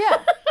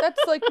 Yeah,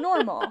 that's like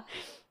normal.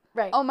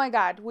 Right. Oh my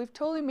God, we've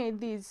totally made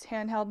these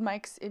handheld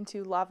mics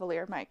into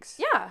lavalier mics.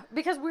 Yeah,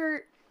 because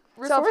we're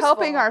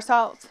self-helping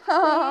ourselves.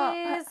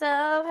 We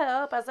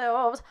self-help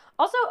ourselves.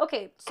 Also,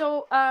 okay,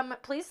 so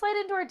please slide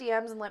into our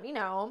DMs and let me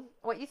know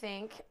what you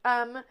think.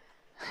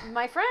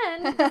 My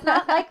friend does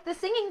not like the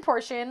singing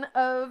portion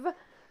of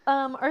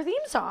our theme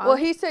song. Well,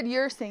 he said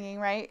you're singing,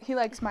 right? He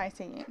likes my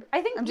singing.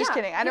 I think I'm just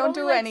kidding. I don't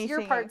do any your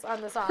singing. parts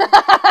on the song. Which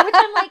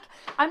I'm like,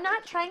 I'm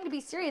not trying to be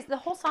serious. The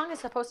whole song is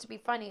supposed to be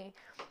funny,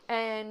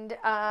 and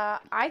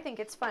I think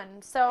it's fun.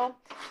 So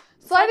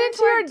slide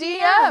into our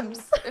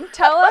DMs and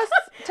tell us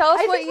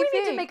what you think. We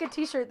need to make a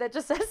T-shirt that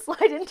just says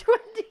 "Slide into our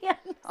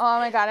DMs." Oh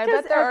my God, I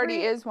bet there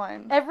already is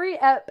one. Every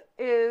ep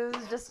is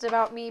just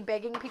about me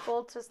begging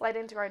people to slide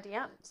into our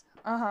DMs.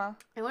 I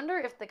wonder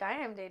if the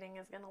guy I'm dating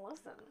is gonna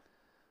listen.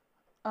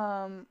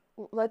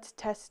 Let's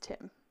test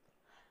him.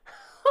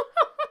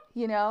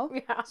 you know?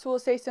 Yeah. So we'll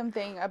say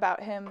something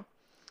about him,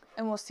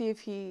 and we'll see if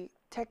he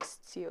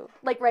texts you.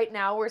 Like right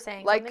now, we're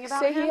saying Like, something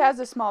about say him. he has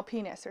a small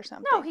penis or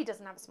something. No, he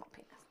doesn't have a small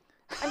penis.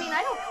 I mean,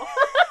 I don't know.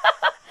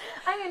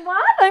 I mean,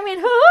 what? I mean,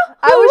 who?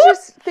 I was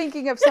just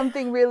thinking of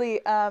something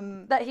really,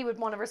 that he would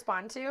want to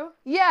respond to.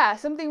 yeah,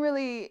 something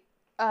really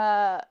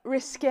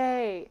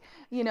risque,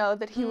 you know,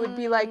 that he would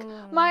be like,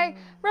 my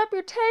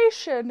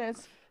reputation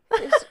is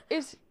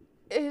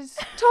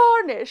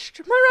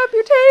tarnished. My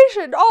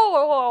reputation.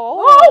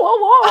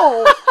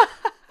 Whoa.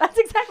 That's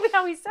exactly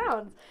how he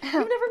sounds. You've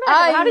never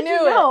met him. How did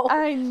you know?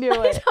 I knew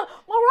it.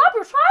 My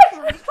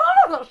reputation is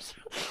tarnished.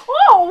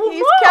 Oh,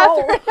 He's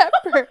no. Katharine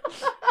Hepburn.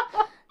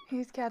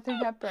 He's Katharine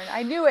Hepburn.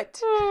 I knew it.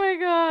 Oh my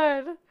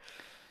god.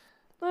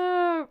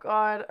 Oh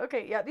god.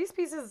 Okay, yeah, these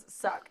pieces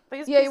suck.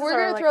 These Yeah, pieces we're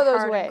are gonna like throw those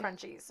hard away. and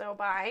crunchy. So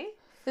bye.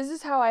 This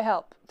is how I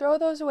help. Throw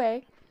those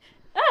away.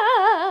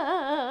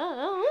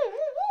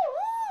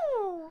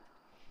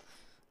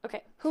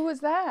 Okay, Who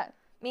was that?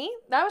 me?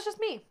 That was just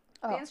me.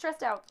 Oh. Being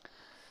stressed out.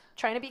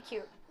 Trying to be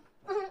cute.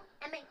 Am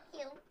I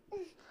cute?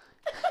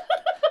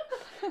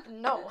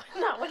 No,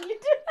 not when you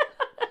do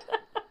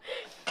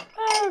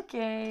that.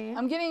 Okay.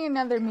 I'm getting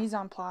another mise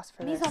en place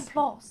for this. Mise en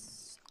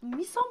place.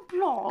 Mise en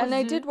place. And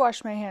I did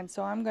wash my hands,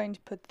 so I'm going to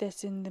put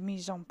this in the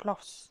mise en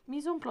place.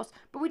 Mise en place.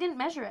 But we didn't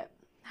measure it.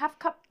 Half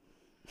cup.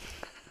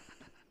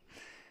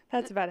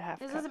 That's about a half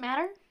Does cup. it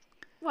matter?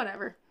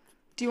 Whatever.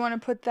 Do you want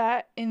to put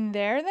that in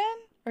there then?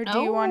 Or do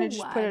you want to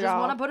just put it I just all?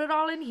 want to put it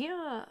all in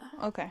here.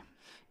 Okay.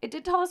 It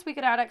did tell us we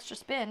could add extra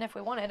spin if we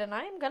wanted, and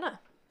I am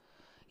gonna.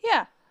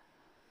 Yeah.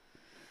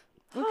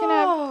 We can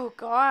have, Oh,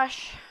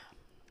 gosh.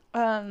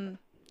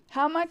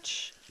 how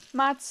much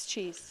Mott's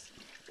cheese?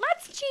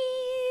 Lots of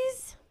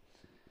cheese.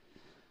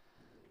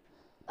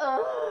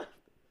 Ugh.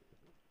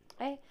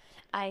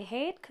 I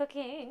hate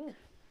cooking.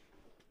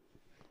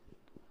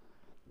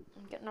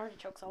 I'm getting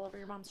artichokes all over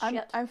your mom's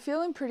shit. I'm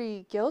feeling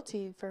pretty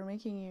guilty for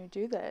making you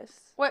do this.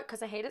 What,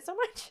 because I hate it so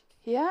much?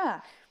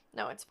 Yeah.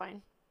 No, it's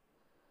fine.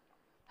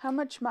 How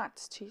much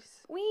Mott's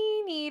cheese?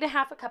 We need a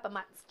half a cup of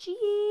Mott's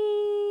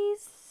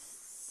cheese.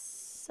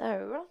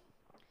 So,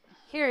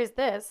 here is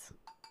this.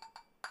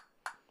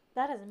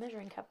 That is a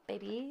measuring cup,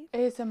 baby.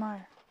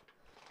 ASMR.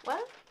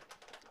 What?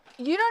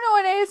 You don't know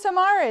what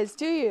ASMR is,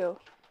 do you?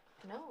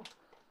 No.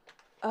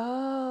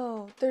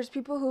 Oh, there's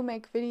people who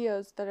make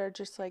videos that are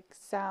just like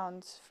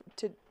sounds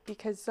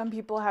because some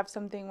people have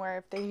something where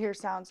if they hear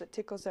sounds it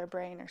tickles their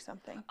brain or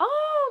something.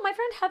 Oh, my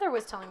friend Heather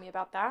was telling me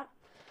about that.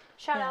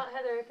 Shout Yeah. out,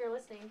 Heather, if you're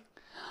listening.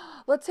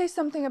 Let's say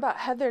something about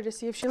Heather to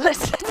see if she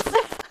listens.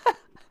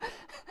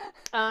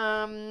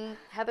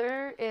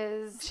 Heather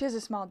is... She has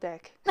a small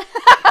dick.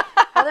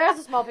 Heather has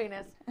a small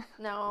penis.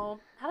 No,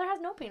 Heather has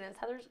no penis.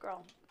 Heather's a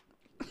girl.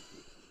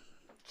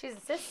 She's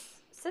a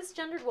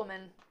cisgendered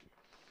woman.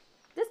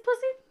 This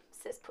pussy?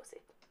 Cis pussy.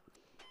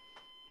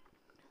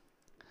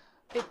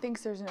 It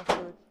thinks there's no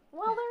food.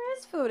 Well, there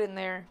is food in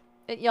there.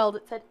 It yelled.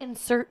 It said,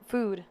 insert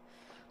food.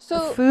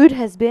 So The food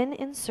has been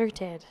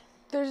inserted.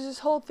 there's this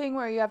whole thing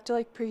where you have to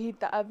like preheat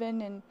the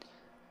oven and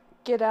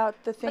get out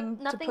the thing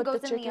But nothing to put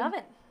goes the in chicken. the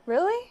oven.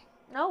 Really?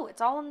 No,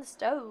 it's all on the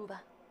stove.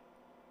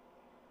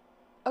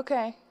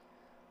 Okay.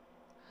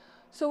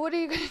 So what are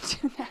you going to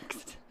do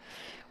next?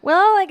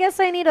 Well, I guess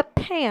I need a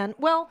pan.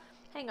 Well,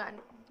 hang on.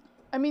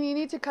 I mean, you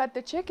need to cut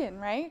the chicken,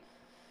 right?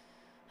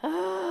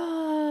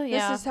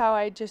 Yeah. This is how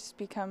I just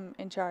become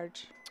in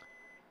charge.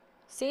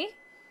 See?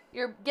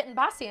 You're getting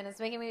bossy and it's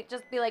making me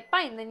just be like,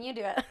 fine, then you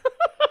do it.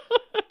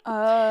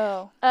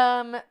 Oh.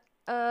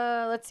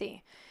 Let's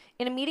see.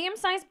 In a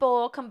medium-sized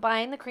bowl,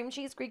 combine the cream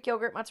cheese, Greek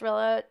yogurt,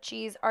 mozzarella,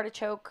 cheese,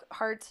 artichoke,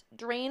 hearts,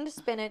 drained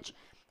spinach,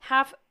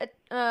 half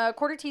a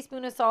quarter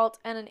teaspoon of salt,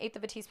 and 1/8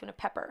 of a teaspoon of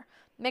pepper.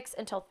 Mix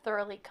until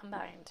thoroughly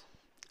combined.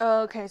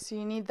 Okay, so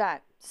you need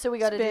that. So we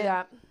got to do Spin.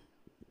 that.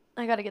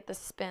 I got to get this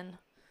spin.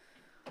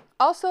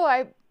 Also,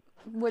 I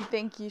would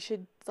think you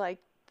should like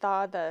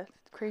thaw the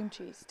cream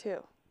cheese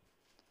too.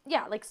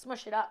 Yeah, like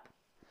smush it up.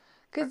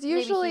 Because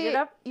Maybe heat it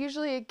up?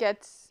 usually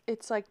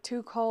it's like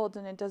too cold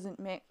and it doesn't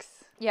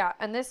mix. Yeah,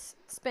 and this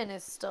spin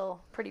is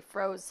still pretty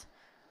froze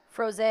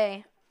all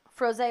day.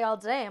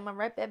 Am I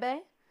right,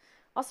 baby?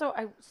 Also,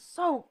 I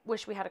so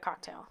wish we had a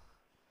cocktail.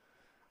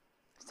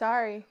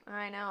 Sorry.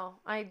 I know.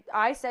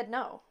 I said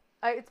no.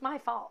 It's my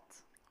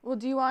fault. Well,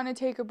 do you want to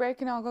take a break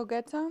and I'll go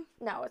get some?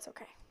 No, it's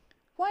okay.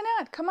 Why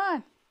not? Come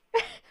on.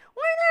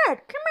 Why not?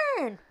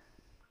 Come on.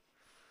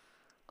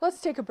 Let's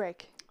take a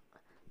break.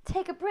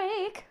 Take a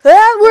break.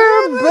 And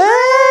we're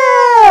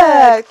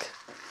back!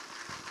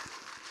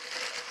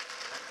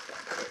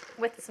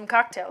 With some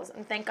cocktails,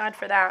 and thank God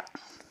for that.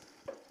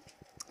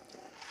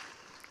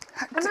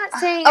 I'm not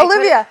saying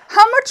Olivia,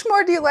 how much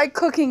more do you like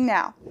cooking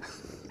now?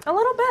 a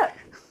little bit.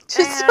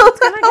 Just And a it's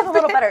gonna get a little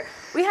little bit. better.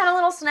 We had a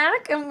little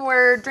snack, and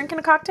we're drinking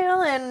a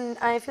cocktail, and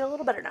I feel a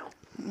little better now.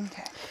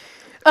 Okay.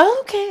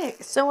 Okay,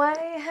 so I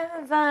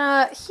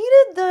have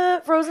heated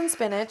the frozen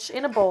spinach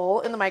in a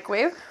bowl in the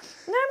microwave.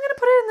 Now I'm going to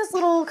put it in this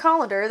little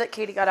colander that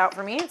Katie got out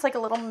for me. It's like a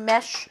little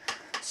mesh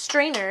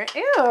strainer.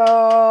 Ew.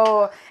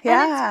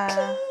 Yeah.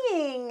 And it's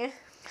peeing.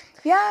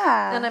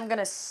 Yeah. And I'm going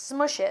to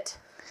smush it.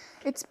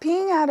 It's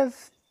peeing out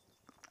of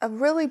a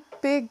really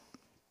big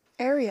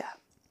area.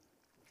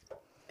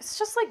 It's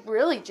just like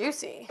really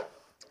juicy.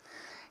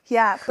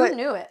 Yeah, Who but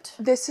knew it?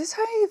 this is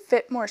how you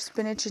fit more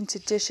spinach into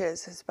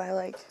dishes, is by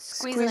like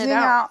Squeezing it squeezing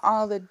out. out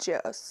all the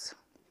juice.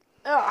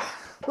 Ugh.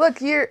 Look,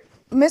 you're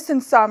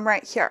missing some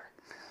right here.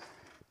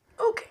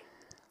 Okay.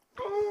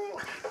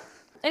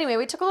 Anyway,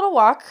 we took a little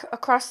walk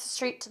across the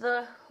street to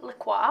the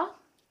Liqueur.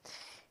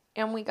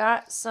 And we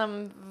got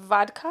some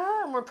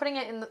vodka. And we're putting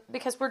it in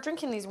because we're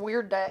drinking these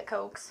weird Diet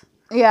Cokes.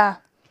 Yeah.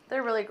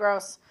 They're really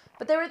gross.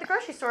 But they were at the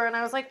grocery store and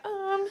I was like,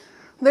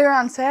 They're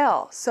on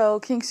sale. So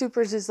King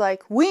Soopers is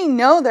like, we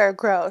know they're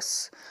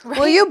gross. Right?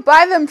 Will you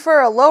buy them for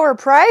a lower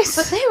price?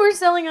 But they were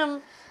selling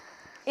them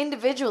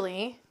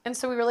individually. And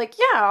so we were like,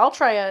 yeah, I'll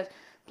try a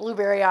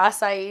blueberry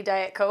acai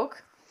Diet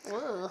Coke.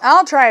 Ugh.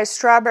 I'll try a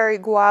strawberry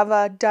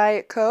guava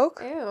Diet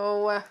Coke.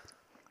 Ew.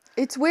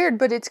 It's weird,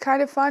 but it's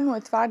kind of fun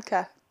with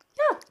vodka.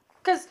 Yeah,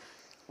 because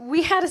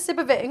we had a sip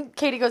of it and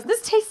Katie goes,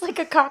 this tastes like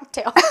a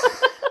cocktail.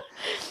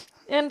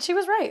 And she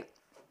was right.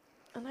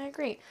 And I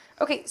agree.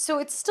 Okay, so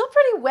it's still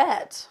pretty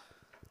wet.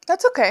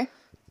 That's okay.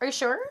 Are you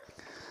sure?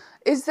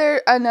 Is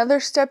there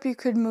another step you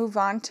could move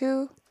on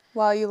to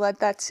while you let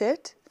that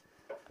sit?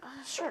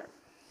 Sure.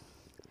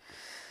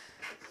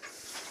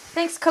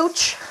 Thanks,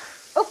 Coach.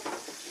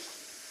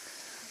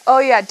 Oh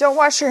yeah, don't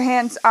wash your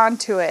hands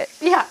onto it.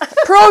 Yeah.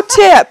 Pro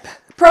tip.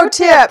 Pro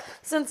tip.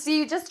 Since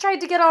you just tried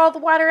to get all the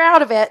water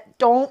out of it,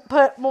 don't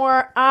put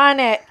more on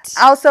it.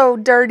 Also,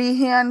 dirty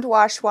hand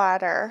wash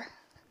water.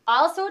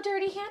 Also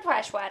dirty hand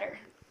wash water.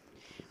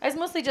 I was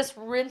mostly just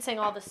rinsing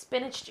all the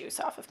spinach juice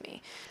off of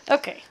me.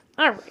 Okay.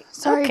 All right.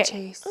 Sorry, okay.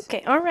 Chase.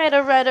 Okay. All right.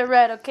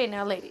 Okay,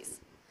 now, ladies.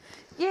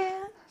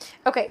 Yeah.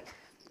 Okay.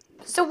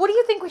 So what do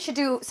you think we should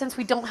do since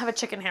we don't have a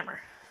chicken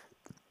hammer?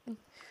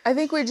 I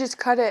think we just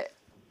cut it.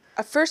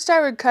 At first, I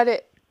would cut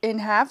it in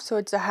half, so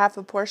it's a half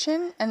a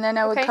portion, and then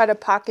I would cut a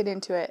pocket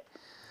into it.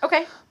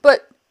 Okay.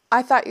 But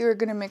I thought you were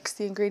going to mix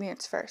the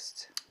ingredients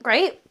first.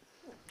 Great.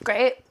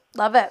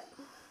 Love it.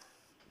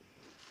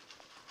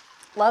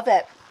 Love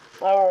it.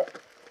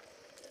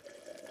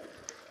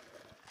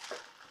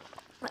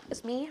 That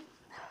was me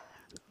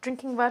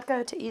drinking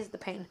vodka to ease the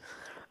pain.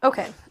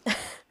 Okay.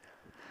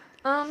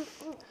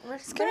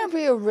 It's going to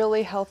be a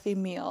really healthy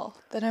meal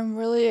that I'm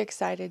really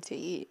excited to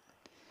eat.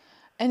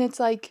 And it's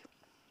like,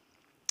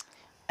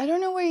 I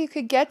don't know where you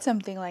could get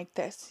something like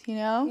this, you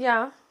know?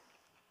 Yeah.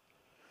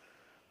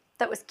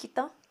 That was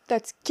quito.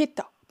 That's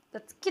keto.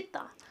 That's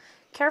quito.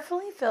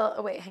 Carefully fill,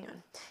 hang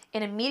on.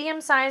 In a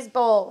medium-sized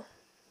bowl.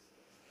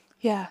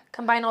 Yeah.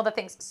 Combine all the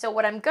things. So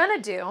what I'm going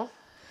to do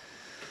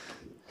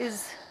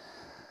is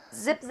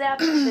zip-zap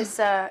this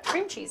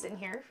cream cheese in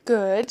here.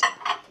 Good.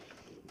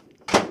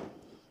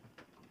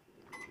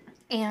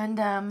 And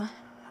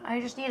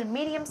I just need a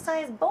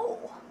medium-sized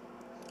bowl.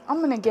 I'm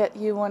going to get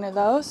you one of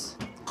those.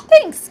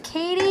 Thanks,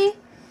 Katie.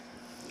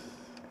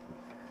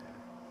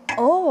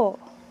 Oh.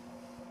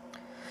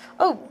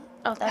 Oh,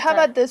 that's How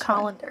about this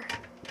colander.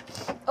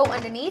 Oh,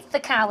 underneath the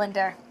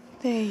calendar.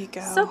 There you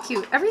go. So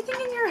cute. Everything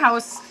in your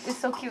house is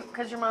so cute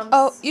because your mom's...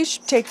 Oh, you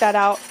should take that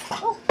out.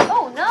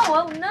 Oh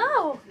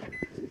no.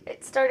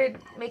 It started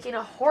making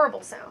a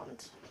horrible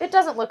sound. It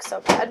doesn't look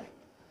so bad.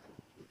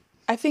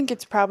 I think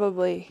it's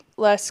probably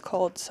less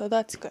cold, so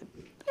that's good.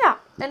 Yeah,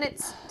 and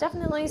it's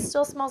definitely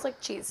still smells like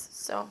cheese,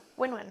 so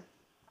win-win.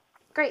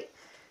 Great.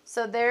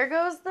 So there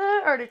goes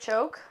the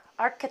artichoke.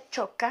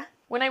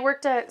 When I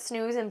worked at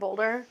Snooze in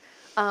Boulder,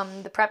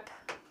 the prep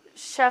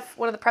chef,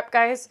 one of the prep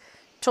guys,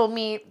 told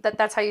me that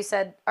that's how you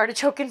said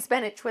artichoke in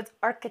Spanish was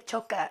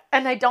artichoke,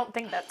 and I don't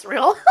think that's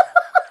real.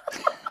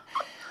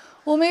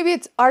 Well, maybe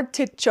it's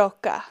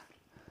artichoke. But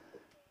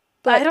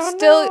I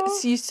don't know.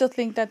 So you still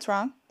think that's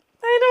wrong?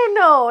 I don't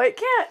know.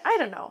 I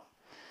don't know.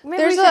 Maybe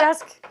There's we should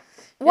ask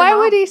your Why mom.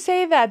 would he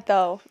say that,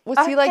 though?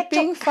 Was he, like,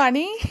 being Artichoke.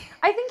 funny?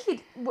 I think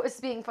he was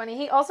being funny.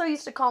 He also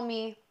used to call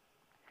me,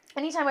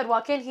 anytime I'd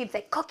walk in, he'd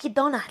say, Coffee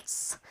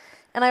donuts.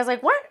 And I was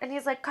like, what? And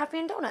he's like, coffee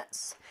and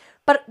donuts.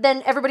 But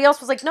then everybody else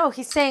was like, no,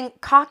 he's saying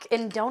cock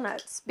and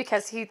donuts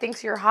because he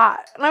thinks you're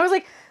hot. And I was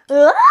like,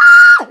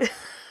 ah!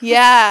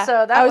 Yeah.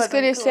 So that I was wasn't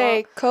going to cool.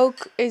 say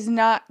Coke is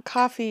not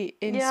coffee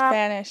in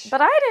Spanish.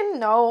 But I didn't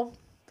know.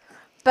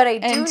 But I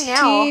do and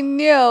now. he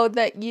knew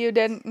that you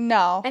didn't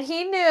know. And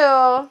he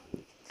knew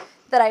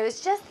that I was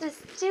just a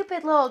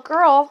stupid little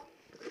girl.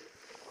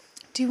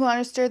 Do you want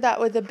to stir that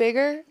with a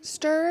bigger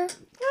stirrer?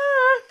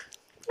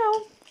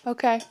 No.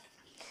 Okay.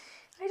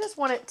 I just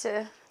want it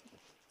to...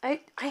 I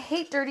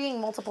hate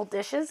dirtying multiple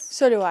dishes.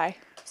 So do I.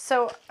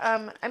 So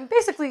I'm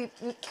basically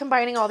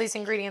combining all these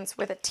ingredients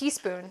with a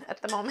teaspoon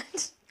at the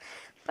moment.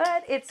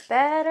 But it's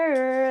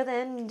better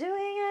than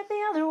doing it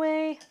the other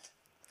way.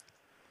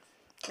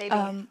 Maybe.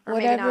 Or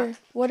maybe not.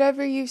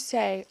 Whatever you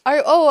say.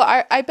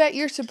 I bet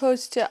you're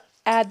supposed to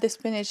add the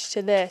spinach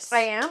to this. I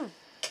am.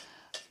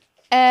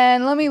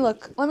 And let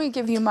me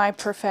give you my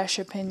profesh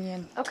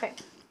opinion. Okay.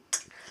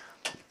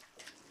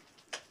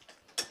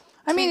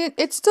 I mean,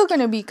 it's still going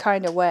to be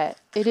kind of wet.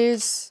 It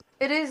is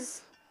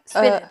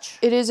Spinach.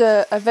 It is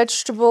a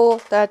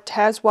vegetable that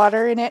has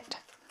water in it.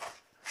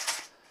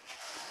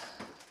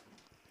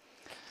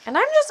 And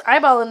I'm just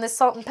eyeballing this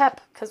salt and pep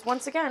because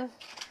once again.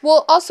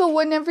 Well, also,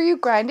 whenever you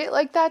grind it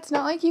like that, it's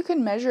not like you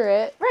can measure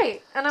it.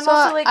 Right. And I'm So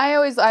also like. I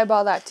always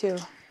eyeball that too.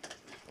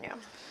 Yeah.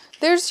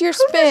 There's your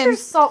Who spin.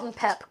 measures salt and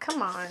pep?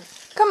 Come on.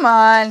 Come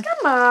on.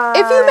 Come on.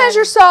 If you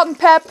measure salt and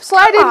pep,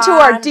 slide Come into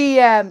our on.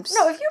 DMs.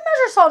 No, if you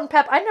measure salt and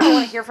pep, I never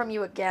want to hear from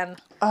you again.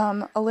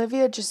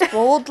 Olivia just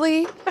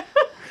boldly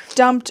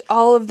dumped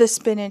all of the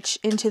spinach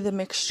into the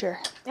mixture.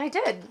 I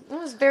did. It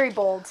was very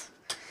bold.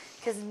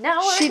 Because now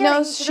we're She getting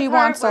knows to she the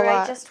part wants a where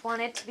lot. I just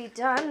want it to be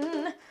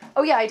done.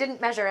 Oh yeah, I didn't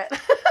measure it.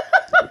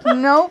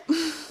 Nope.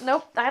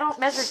 Nope, I don't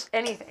measure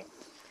anything.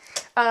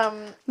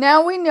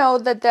 Now we know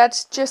that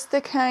that's just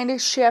the kind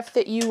of chef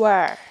that you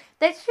are.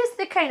 That's just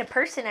the kind of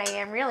person I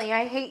am, really.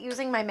 I hate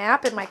using my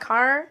map in my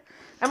car.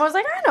 I'm always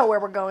like, I know where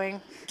we're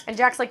going. And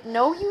Jack's like,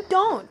 no, you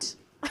don't.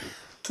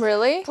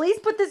 Really? Please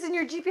put this in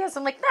your GPS.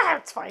 I'm like, nah,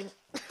 it's fine.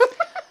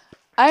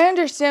 I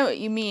understand what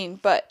you mean,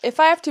 but if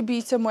I have to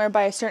be somewhere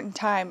by a certain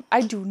time,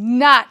 I do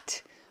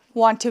not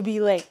want to be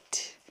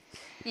late.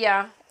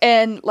 Yeah.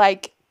 And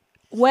like,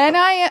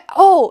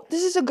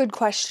 this is a good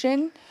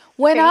question.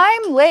 When Okay.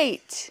 I'm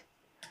late,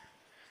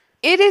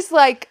 it is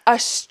like a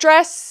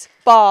stress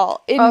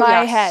ball in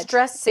my head.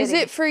 Stress Is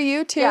city. it for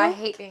you too? Yeah, I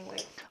hate being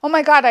late. Oh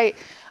my God,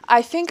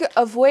 I think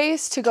of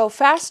ways to go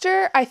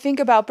faster. I think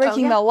about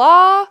breaking yeah. the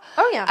law.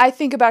 Oh, yeah. I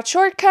think about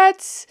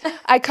shortcuts.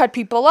 I cut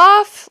people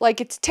off.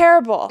 Like, it's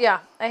terrible. Yeah,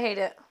 I hate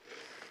it.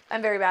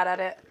 I'm very bad at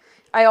it.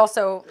 I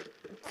also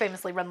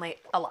famously run late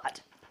a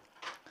lot.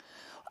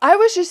 I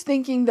was just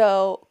thinking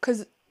though,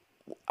 because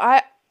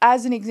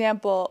as an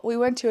example, we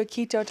went to a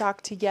keto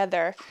talk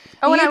together.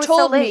 Oh, and you I was so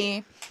told late.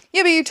 me,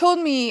 yeah, but you told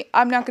me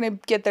I'm not going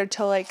to get there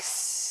till like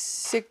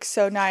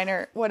 6:09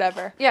 or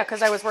whatever. Yeah,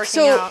 because I was working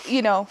So,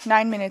 out.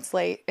 9 minutes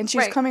late, and she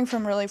was Right. coming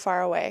from really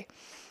far away.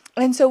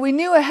 And so we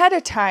knew ahead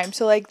of time.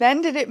 So like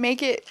then did it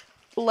make it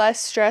less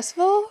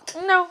stressful?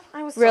 No,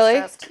 I was still Really?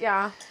 stressed.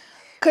 Yeah.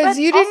 Because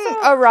But you didn't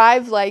also-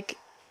 arrive like,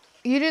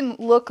 you didn't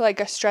look like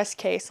a stress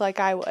case like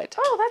I would.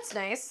 Oh, that's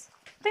nice.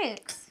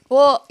 Thanks.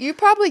 Well, you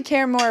probably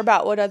care more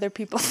about what other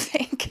people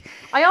think.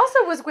 I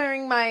also was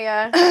wearing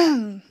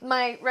my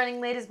my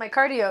running late is my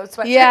cardio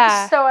sweatshirt.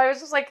 Yeah. So I was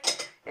just like,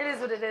 it is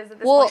what it is at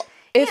this Well, point.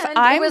 if And it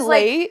I'm was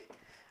like- late,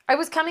 I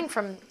was coming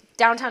from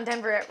downtown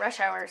Denver at rush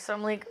hour, so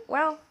I'm like,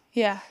 well,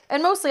 yeah.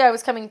 and mostly I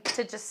was coming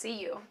to just see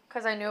you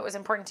because I knew it was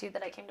important to you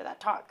that I came to that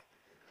talk.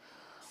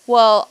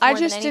 Well, I More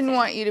than just didn't anything.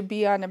 want you to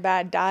be on a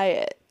bad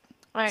diet.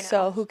 I know.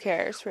 So who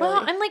cares, really?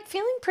 Well, I'm like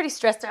feeling pretty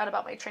stressed out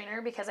about my trainer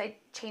because I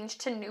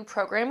changed to new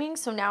programming.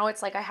 So now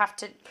it's like I have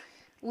to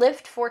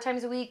lift 4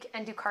 times a week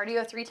and do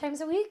cardio 3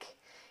 times a week.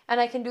 And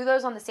I can do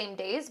those on the same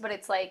days, but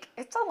it's like,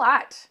 it's a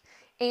lot.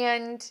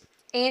 And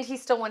he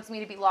still wants me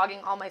to be logging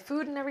all my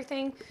food and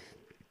everything.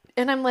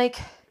 And I'm like,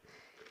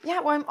 yeah,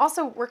 well, I'm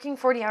also working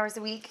 40 hours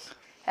a week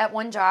at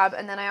one job.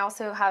 And then I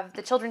also have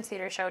the children's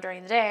theater show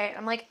during the day.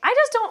 I'm like, I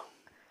just don't.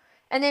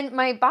 And then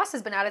my boss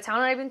has been out of town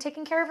and I've been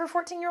taking care of her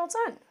 14-year-old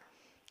son.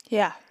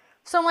 yeah.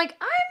 So I'm like,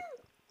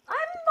 I'm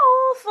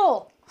all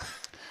full.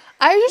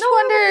 I just No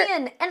wonder.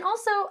 in. And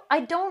also,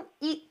 I don't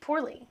eat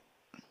poorly.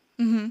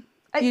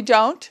 You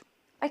don't?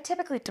 I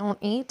typically don't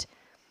eat.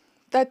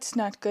 That's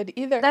not good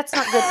either. That's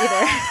not good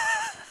either.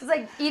 It's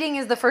like eating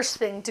is the first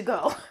thing to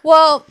go.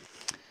 Well,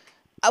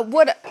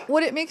 what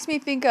it makes me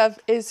think of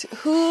is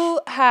who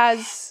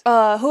has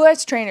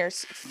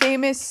trainers,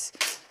 famous,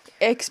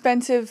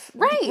 expensive,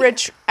 Right.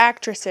 rich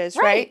actresses,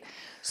 right? Right.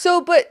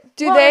 So, but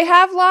do Well, they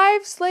have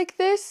lives like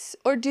this,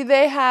 or do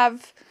they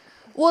have?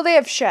 Well, they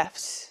have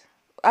chefs.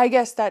 I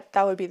guess that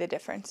would be the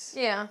difference.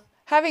 Yeah.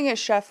 Having a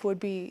chef would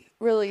be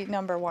really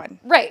number one.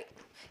 Right.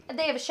 And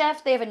they have a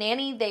chef, they have a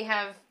nanny, they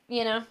have,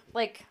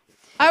 like...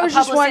 I was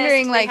just publicist,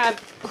 wondering, they like,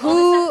 have all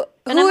who this stuff.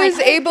 And I'm is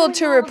like, I'm able doing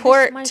to all of this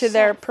report to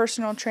their myself.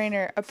 personal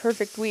trainer a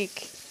perfect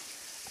week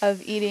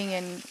of eating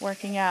and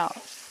working out?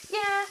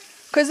 Yeah.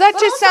 Because that But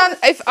just also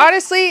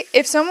sounds,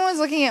 if someone was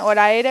looking at what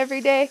I ate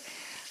every day,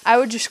 I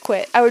would just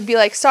quit. I would be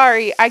like,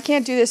 sorry, I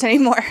can't do this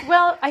anymore.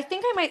 Well, I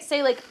think I might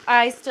say, like,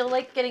 I still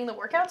like getting the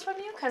workouts from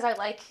you because I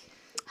like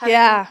having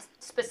Yeah.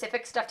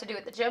 specific stuff to do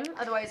at the gym.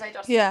 Otherwise, I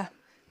just Yeah.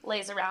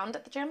 laze around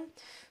at the gym.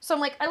 So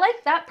I'm like, I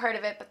like that part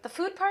of it, but the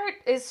food part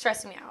is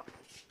stressing me out.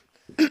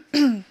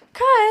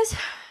 Because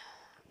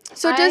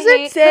So I does it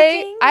hate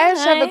say, cooking, I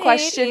just have I a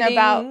question hate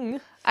about,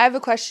 eating. I have a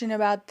question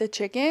about the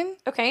chicken.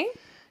 Okay.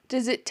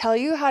 Does it tell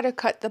you how to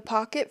cut the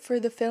pocket for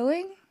the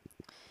filling?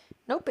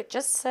 Nope, it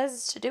just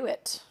says to do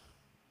it.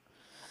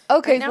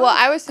 Okay, Right now well, I'm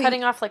I was thinking,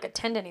 cutting off like a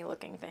tendony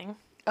looking thing.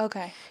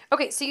 okay.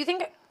 Okay, so you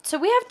think so?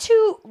 We have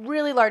 2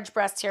 really large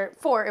breasts here,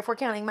 4 if we're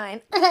counting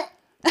mine, 6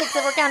 if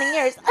we're counting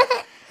yours.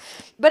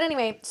 But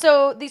anyway,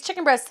 so these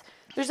chicken breasts,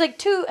 there's like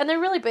 2, and they're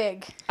really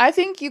big. I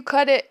think you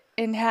cut it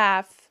in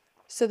half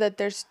so that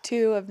there's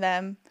 2 of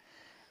them,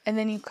 and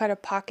then you cut a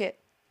pocket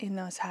in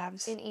those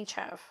halves. In each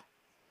half.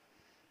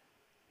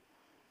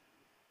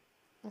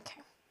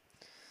 Okay.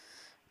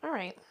 All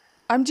right.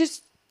 I'm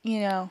just,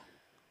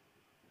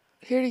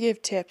 here to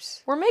give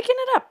tips. We're making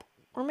it up.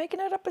 We're making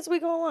it up as we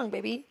go along,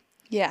 baby.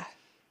 Yeah.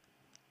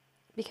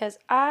 Because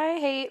I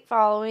hate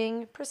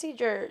following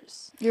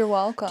procedures. You're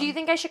welcome. Do you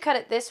think I should cut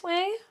it this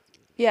way?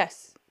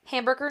 Yes.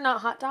 Hamburger,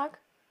 not hot dog?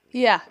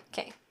 Yeah.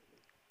 Okay.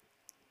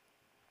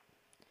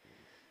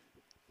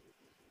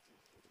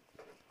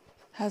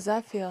 How's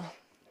that feel?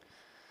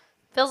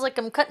 Feels like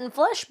I'm cutting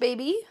flesh,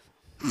 baby.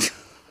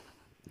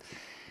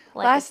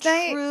 Like Last a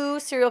night- true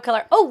serial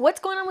killer. Oh, what's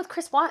going on with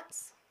Chris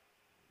Watts?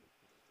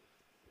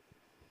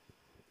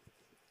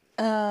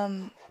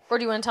 Or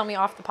do you want to tell me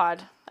off the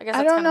pod? I guess I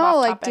that's don't kind of know. off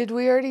Like, topic. did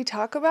we already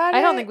talk about it?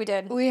 I don't think we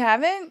did. We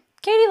haven't?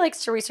 Katie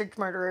likes to research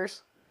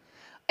murderers.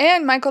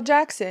 And Michael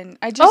Jackson.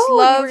 I just Oh, you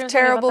were love gonna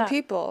tell me terrible about that.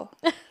 people.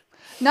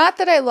 Not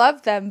that I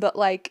love them, but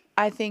like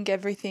I think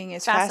everything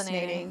is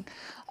Fascinating. fascinating.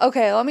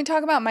 Okay, let me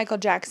talk about Michael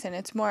Jackson.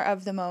 It's more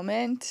of the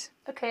moment.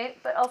 Okay,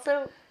 but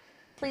also,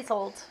 please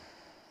hold.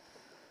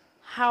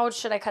 How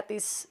should I cut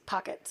these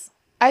pockets?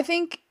 I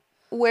think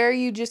where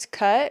you just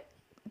cut,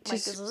 Like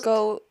just this?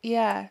 go,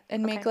 yeah,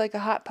 and make Okay. like a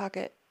hot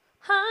pocket.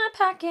 Hot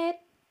pocket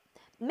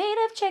made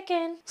of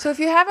chicken. So if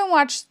you haven't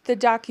watched the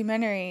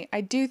documentary, I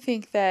do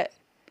think that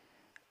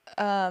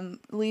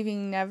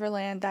Leaving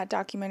Neverland, that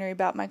documentary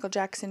about Michael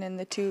Jackson and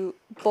the two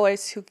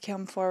boys who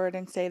come forward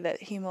and say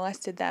that he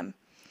molested them,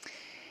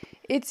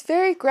 it's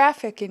very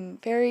graphic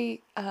and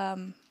very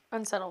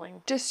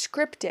Unsettling.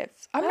 descriptive.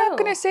 I'm not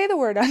going Oh. to say the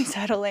word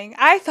unsettling.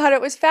 I thought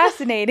it was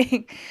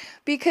fascinating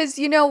because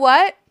you know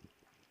what?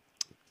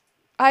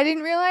 I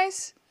didn't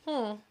realize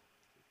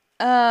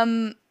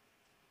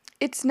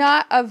it's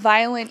not a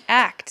violent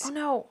act. Oh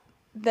no.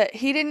 That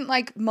he didn't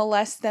like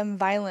molest them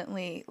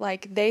violently.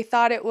 Like they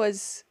thought it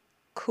was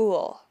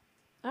cool.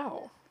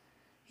 Oh.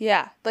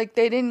 Yeah, like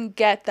they didn't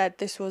get that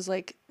this was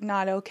like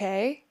not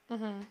okay.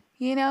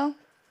 You know?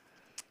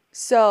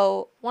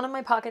 So, One of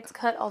my pockets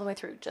cut all the way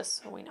through,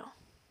 just so we know.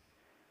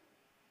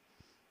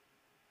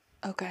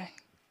 okay.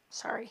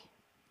 Sorry.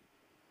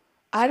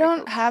 I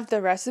don't have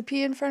the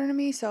recipe in front of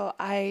me, so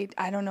I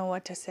don't know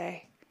what to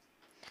say.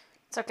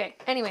 It's okay.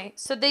 Anyway,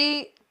 so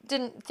they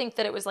didn't think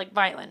that it was like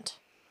violent.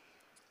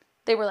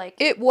 They were like,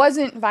 It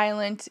wasn't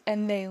violent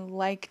and they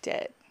liked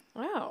it.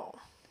 oh.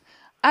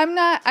 I'm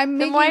Then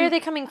making why are they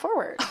coming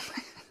forward?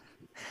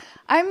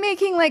 I'm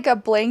making like a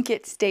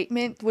blanket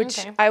statement, which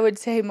Okay. I would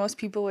say most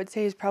people would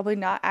say is probably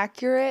not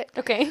accurate.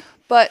 Okay.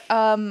 But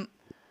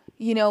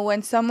you know,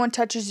 when someone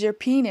touches your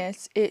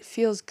penis, it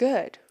feels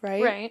good,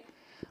 right? Right.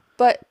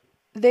 But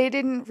they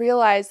didn't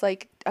realize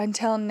like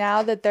until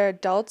now that they're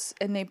adults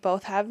and they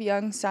both have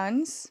young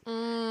sons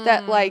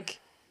that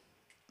like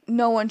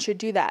no one should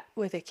do that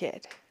with a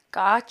kid.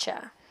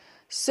 Gotcha.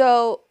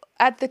 So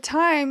at the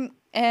time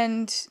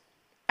and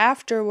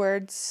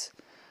afterwards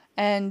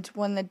and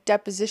when the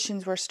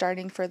depositions were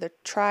starting for the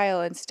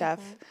trial and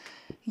stuff,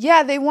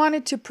 yeah, they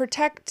wanted to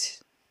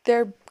protect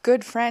their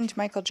good friend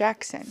Michael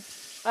Jackson.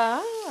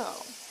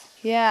 Oh.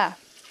 Yeah.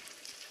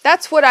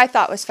 That's what I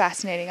thought was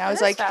fascinating. I was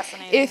is like,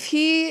 fascinating.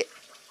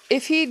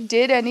 if he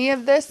did any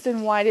of this,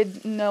 then why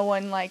did no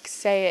one like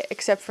say it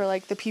except for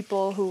like the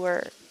people who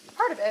were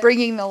Part of it.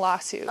 bringing the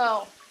lawsuit?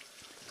 Oh.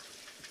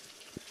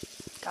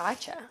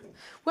 Gotcha.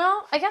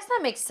 Well, I guess that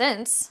makes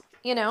sense.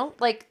 You know,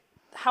 like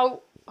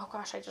how, oh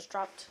gosh, I just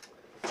dropped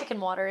chicken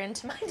water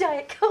into my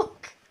Diet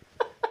Coke.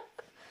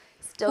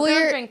 Still Well, gonna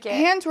your drink it.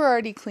 hands were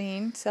already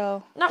clean,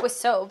 so Not with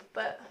soap,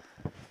 but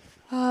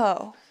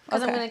oh,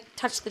 because I'm okay. going to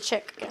touch the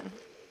chick again.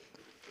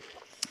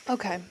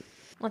 Okay.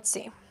 Let's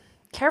see.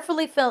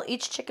 Carefully fill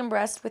each chicken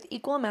breast with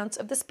equal amounts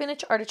of the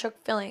spinach artichoke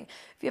filling.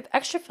 If you have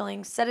extra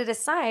filling, set it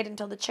aside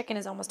until the chicken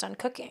is almost done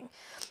cooking.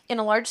 In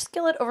a large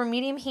skillet over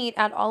medium heat,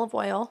 add olive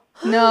oil.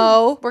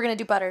 No. We're going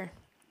to do butter.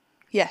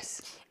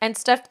 Yes. And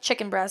stuffed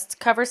chicken breasts.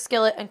 Cover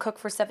skillet and cook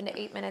for 7 to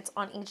 8 minutes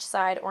on each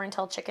side or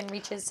until chicken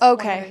reaches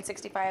Okay.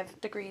 165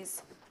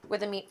 degrees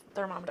with a meat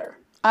thermometer.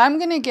 I'm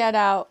gonna get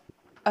out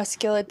a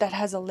skillet that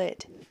has a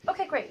lid.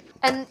 Okay, great.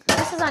 And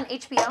this is on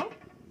HBO.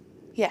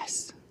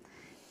 Yes.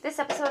 This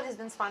episode has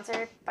been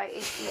sponsored by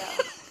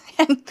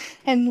HBO.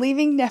 and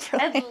Leaving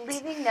Neverland. And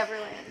Leaving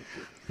Neverland.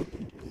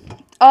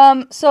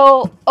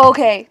 So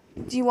okay.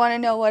 Do you want to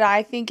know what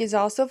I think is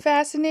also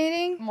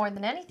fascinating? More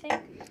than anything.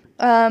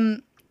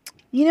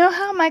 You know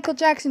how Michael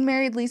Jackson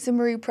married Lisa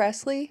Marie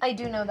Presley? I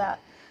do know that.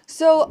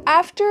 So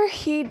after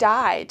he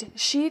died,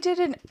 she did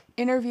an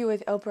interview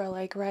with Oprah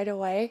like right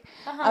away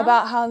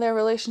about how their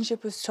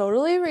relationship was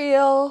totally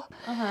real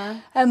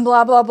and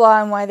blah blah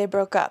blah and why they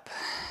broke up.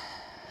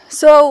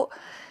 So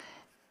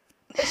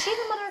Is she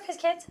the mother of his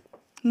kids?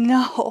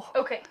 no,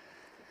 Okay.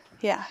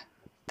 yeah,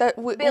 that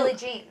Billie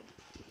Jean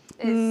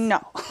is No,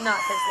 not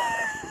his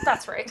mother.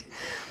 That's right.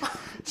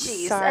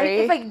 Jeez. Sorry.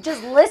 If I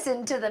just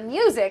listened to the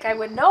music, I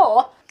would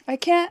know. I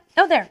can't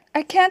Oh,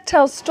 I can't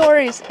tell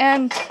stories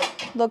and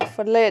look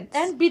for lids.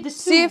 And be the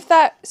see if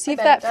that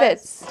bet it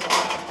fits.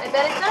 I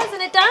bet it does,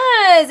 and it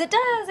does. It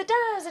does. It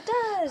does. It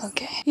does.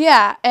 Okay.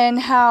 Yeah, and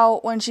how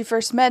when she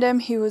first met him,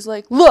 he was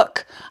like,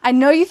 "Look, I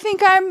know you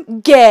think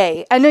I'm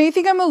gay. I know you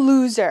think I'm a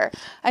loser.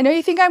 I know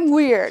you think I'm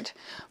weird,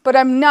 but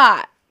I'm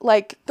not.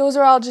 like, those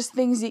are all just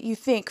things that you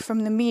think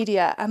from the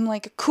media. I'm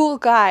like a cool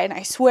guy and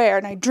I swear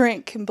and I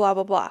drink and blah,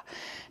 blah, blah.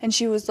 And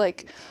she was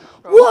like,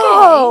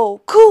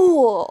 whoa,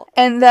 cool.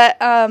 And that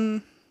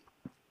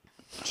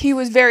he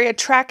was very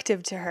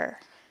attractive to her.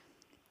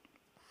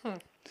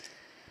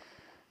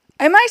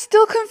 Am I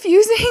still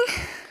confusing?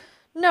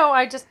 No,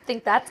 I just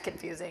think that's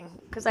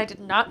confusing because I did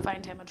not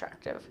find him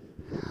attractive.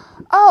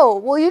 Oh,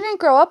 well, you didn't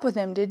grow up with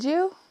him, did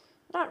you?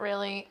 Not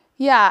really.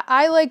 Yeah,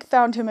 I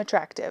found him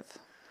attractive.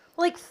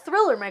 Like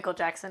Thriller Michael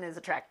Jackson is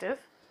attractive.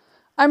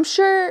 I'm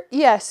sure,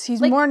 yes,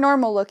 he's more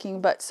normal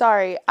looking, but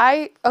sorry.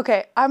 I'm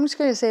just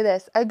going to say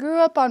this. I grew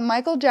up on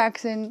Michael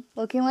Jackson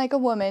looking like a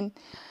woman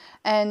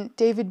and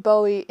David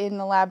Bowie in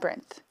The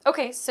Labyrinth.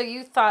 Okay, so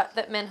you thought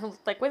that men who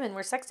looked like women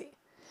were sexy.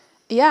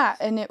 Yeah,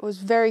 and it was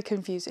very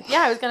confusing.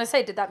 Yeah, I was going to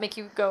say, did that make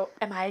you go,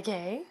 am I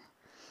gay?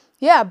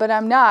 Yeah, but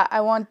I'm not.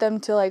 I want them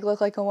to look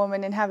like a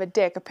woman and have a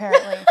dick,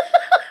 apparently.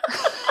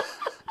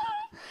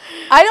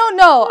 I don't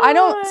know. I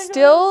don't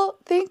still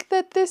think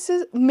that this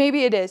is...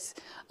 Maybe it is.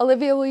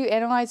 Olivia, will you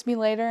analyze me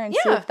later and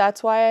see if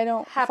that's why I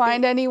don't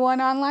find anyone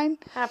online?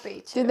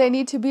 Happy to. Do they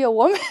need to be a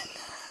woman?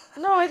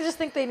 No, I just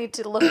think they need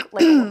to look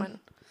like a woman,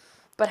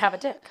 but have a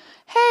dick.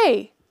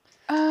 Hey,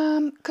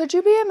 could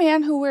you be a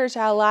man who wears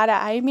a lot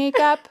of eye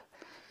makeup?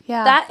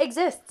 Yeah. That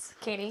exists,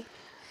 Katie.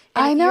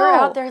 And I if know. you're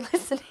out there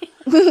listening...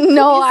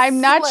 No,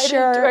 I'm not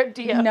sure.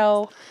 Into our DMs.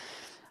 No.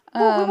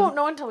 Well, we won't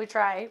know until we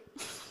try.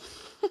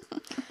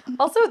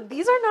 Also,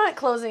 these are not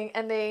closing,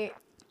 and they...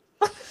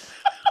 I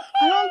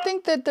don't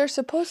think that they're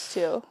supposed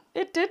to.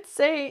 It did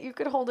say you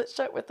could hold it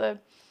shut with a...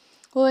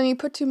 Well, then you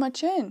put too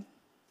much in.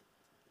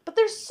 But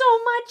there's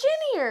so much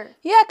in here.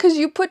 Yeah, because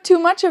you put too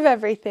much of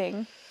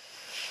everything.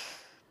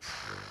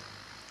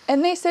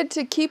 And they said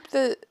to keep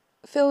the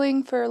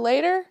filling for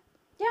later?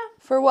 Yeah.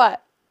 For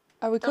what?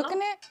 Are we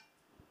cooking it?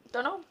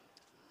 Don't know.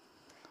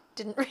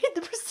 Didn't read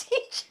the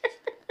procedure.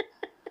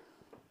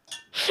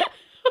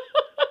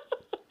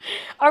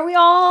 Are we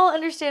all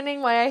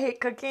understanding why I hate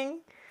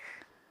cooking?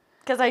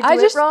 Because I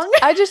do it wrong?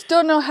 I just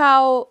don't know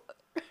how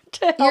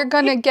you're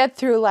going to get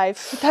through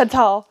life. That's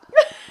all.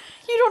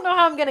 You don't know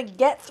how I'm going to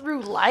get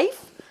through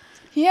life?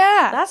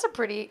 Yeah. That's a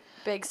pretty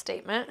big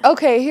statement.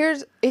 Okay,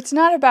 it's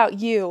not about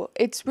you.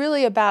 It's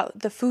really about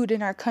the food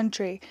in our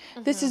country.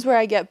 Mm-hmm. This is where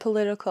I get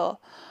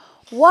political.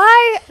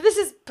 Why? This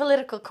is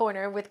Political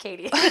Corner with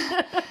Katie.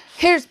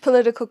 Here's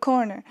Political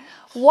Corner.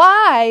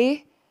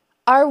 Why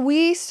are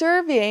we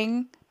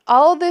serving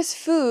all this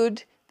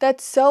food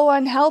that's so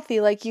unhealthy?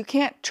 Like, you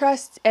can't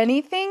trust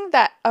anything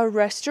that a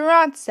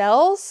restaurant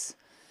sells?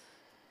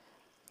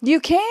 You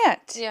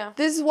can't. Yeah.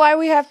 This is why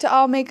we have to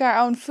all make our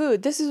own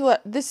food. This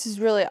is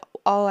really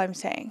all I'm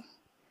saying.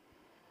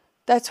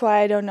 That's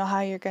why I don't know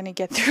how you're going to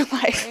get through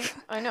life.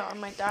 I know, I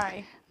might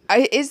die.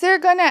 Is there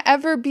going to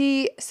ever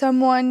be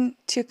someone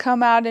to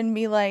come out and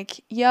be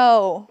like,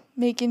 yo,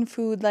 making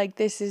food like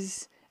this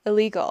is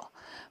illegal?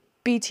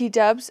 BT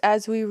dubs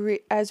as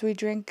we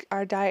drink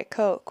our Diet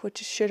Coke, which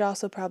should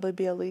also probably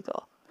be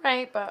illegal.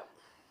 Right, but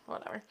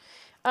whatever.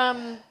 Yeah,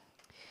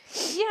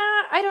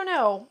 I don't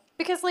know.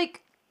 Because,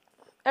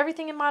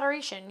 everything in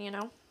moderation, you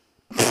know?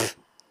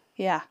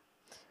 Yeah.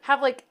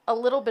 Have, a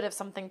little bit of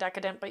something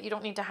decadent, but you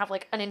don't need to have,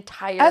 an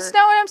entire... That's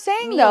not what I'm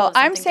saying, though.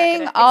 I'm saying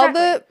decadent. all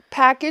Exactly. the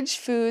packaged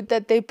food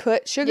that they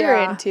put sugar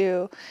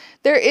into.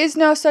 There is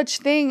no such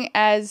thing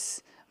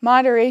as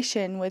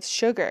moderation with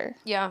sugar.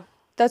 Yeah.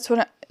 That's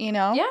what,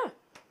 Yeah.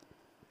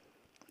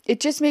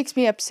 It just makes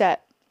me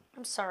upset.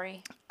 I'm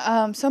sorry.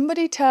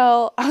 Somebody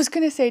tell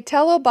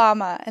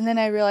Obama, and then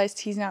I realized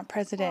he's not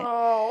president.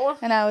 Oh.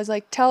 And I was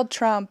like, tell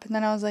Trump, and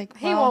then I was like,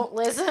 He won't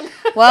listen.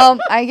 Well,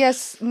 I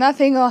guess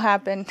nothing will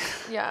happen.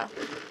 Yeah.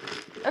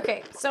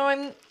 Okay, so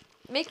I'm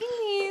making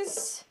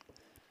these.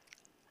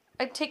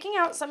 I'm taking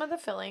out some of the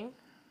filling.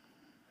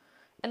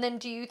 And then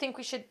do you think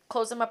we should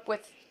close them up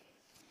with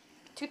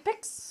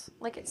toothpicks,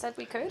 like it said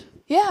we could?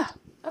 Yeah.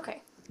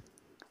 Okay.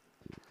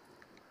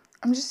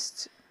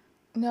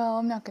 No,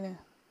 I'm not gonna.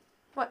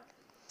 What?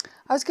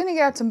 I was gonna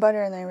get out some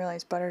butter, and then I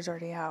realized butter's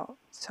already out.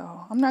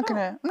 So I'm not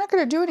gonna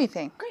do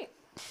anything. Great.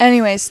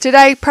 Anyways, did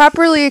I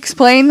properly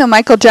explain the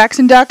Michael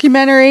Jackson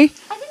documentary?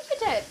 I think you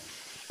did.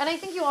 And I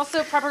think you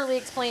also properly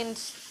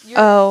explained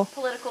your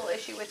political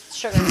issue with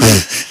sugar.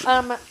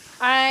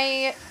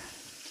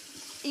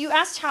 You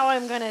asked how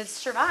I'm going to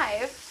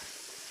survive.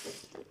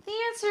 The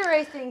answer,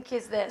 I think,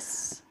 is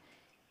this.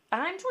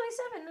 I'm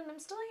 27 and I'm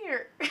still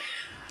here.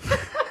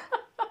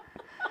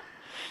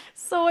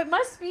 So it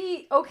must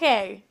be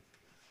okay.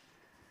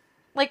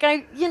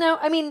 I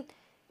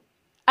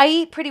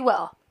eat pretty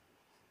well,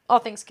 all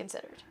things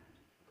considered.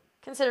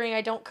 Considering I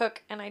don't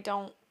cook and I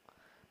don't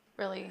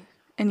really...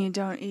 And you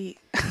don't eat.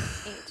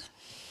 eat.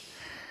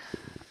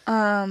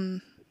 I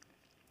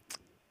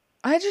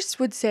just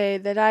would say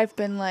that I've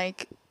been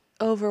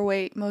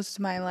overweight most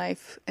of my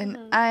life, and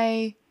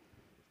I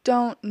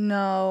don't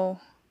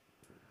know.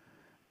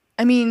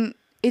 I mean,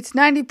 it's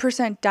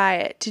 90%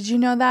 diet. Did you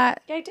know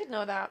that? Yeah, I did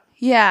know that.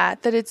 Yeah,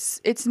 that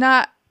it's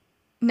not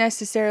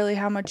necessarily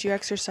how much you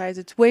exercise.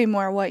 It's way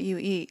more what you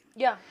eat.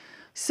 Yeah.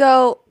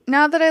 So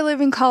now that I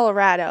live in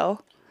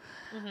Colorado,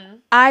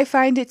 I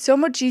find it so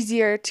much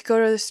easier to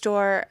go to the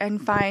store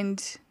and find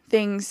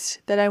things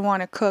that I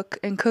want to cook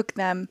and cook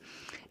them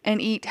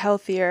and eat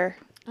healthier.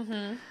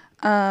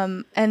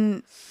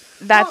 And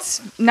that's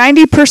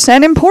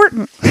 90%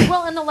 important.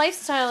 Well, and the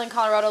lifestyle in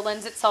Colorado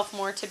lends itself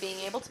more to being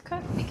able to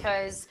cook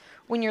because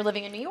when you're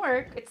living in New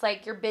York, it's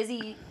like you're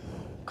busy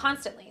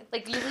constantly.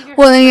 Like you leave your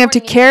Well, house then in you the have to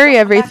morning and you carry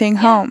don't come back. everything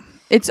Yeah. home.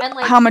 It's And,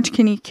 like, how much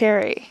can you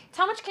carry? It's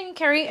how much can you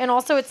carry? And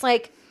also it's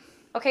like,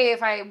 okay,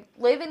 if I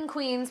live in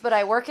Queens but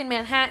I work in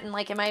Manhattan,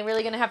 like am I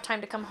really going to have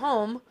time to come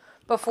home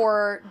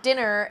before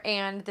dinner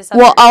and this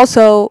other, Well,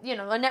 also, a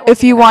networking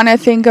if you event? want to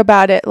think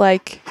about it,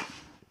 like,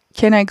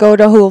 can I go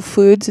to Whole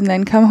Foods and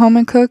then come home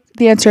and cook?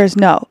 The answer is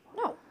no.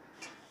 No.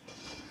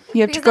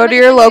 You have to Because go then to by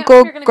your the time you get home, local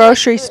you're gonna be like,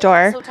 grocery "Ugh, I'm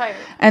store, so tired."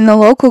 and the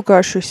local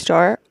grocery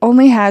store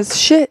only has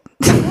shit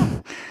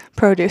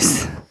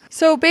produce.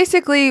 So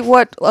basically,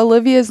 what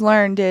Olivia's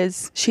learned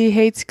is she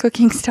hates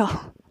cooking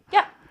still.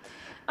 Yeah.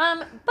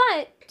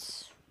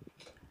 But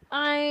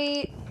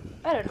I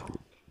don't know.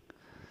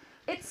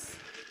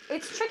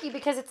 It's tricky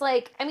because it's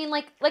like, I mean,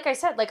 like I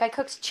said, like I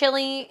cooked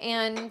chili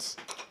and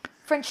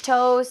French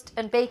toast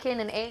and bacon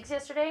and eggs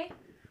yesterday.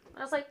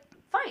 I was like,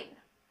 fine,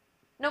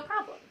 no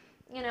problem,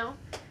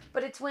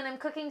 But it's when I'm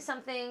cooking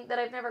something that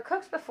I've never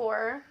cooked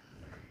before,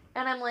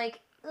 and I'm like,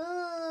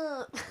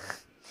 ugh.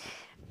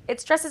 It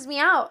stresses me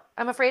out.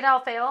 I'm afraid I'll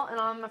fail, and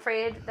I'm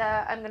afraid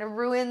that I'm going to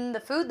ruin the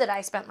food that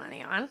I spent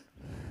money on,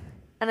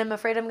 and I'm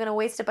afraid I'm going to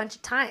waste a bunch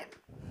of time.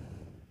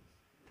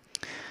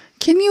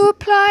 Can you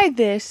apply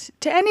this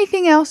to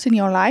anything else in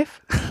your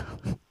life?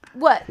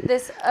 What?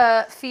 This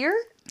fear?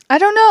 I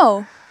don't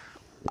know.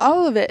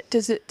 All of it.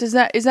 Is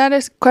that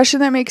a question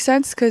that makes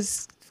sense?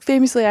 Because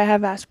famously, I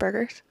have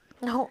Asperger's.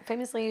 No,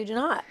 famously you do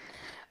not.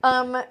 I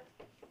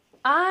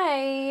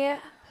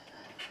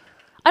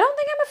don't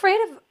think I'm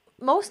afraid of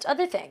most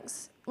other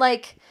things.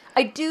 Like,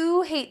 I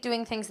do hate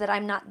doing things that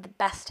I'm not the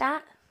best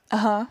at.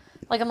 Uh-huh.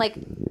 Like, I'm like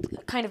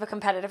kind of a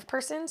competitive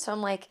person, so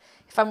I'm like,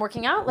 if I'm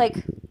working out, like,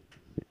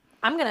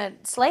 I'm gonna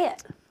slay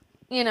it,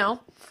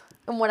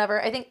 and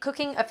whatever. I think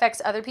cooking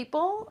affects other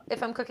people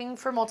if I'm cooking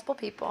for multiple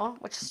people,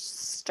 which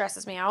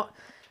stresses me out.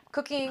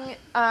 Cooking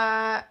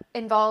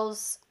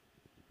involves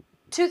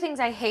two things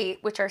I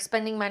hate, which are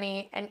spending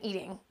money and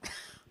eating.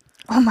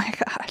 Oh my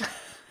God.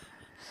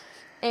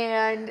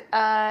 And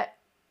I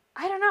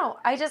don't know.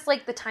 I just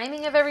like the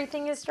timing of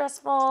everything is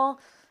stressful.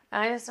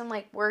 I just am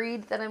like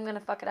worried that I'm gonna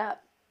fuck it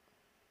up.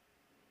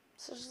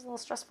 So it's just a little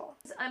stressful.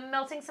 I'm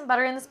melting some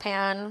butter in this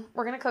pan.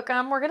 We're gonna cook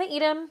them. We're gonna eat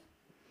them.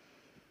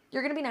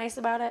 You're gonna be nice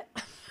about it.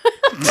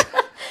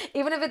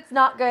 Even if it's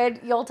not good,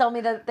 you'll tell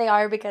me that they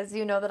are because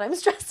you know that I'm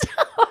stressed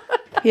out.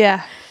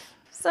 Yeah.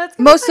 So it's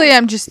gonna be Mostly fine.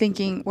 I'm just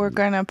thinking we're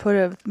going to put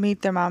a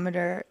meat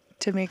thermometer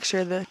to make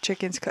sure the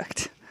chicken's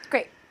cooked.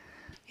 Great.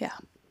 Yeah.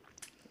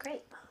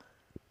 Great.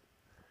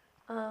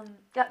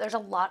 Yeah, there's a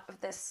lot of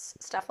this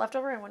stuff left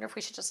over. I wonder if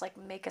we should just like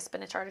make a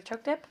spinach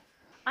artichoke dip.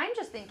 I'm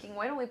just thinking,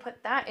 why don't we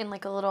put that in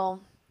like a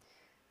little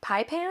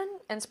pie pan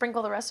and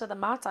sprinkle the rest of the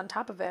mozz on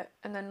top of it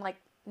and then like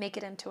make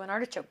it into an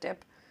artichoke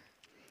dip.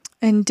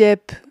 And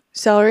dip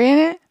celery in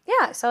it?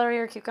 Yeah, celery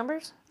or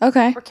cucumbers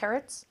Okay. or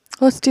carrots.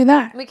 Let's do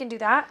that. We can do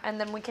that and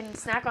then we can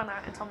snack on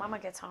that until Mama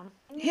gets home.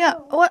 Yeah.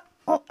 What?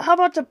 Oh, how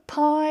about the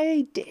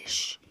pie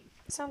dish?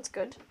 Sounds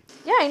good.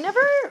 Yeah, I never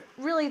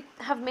really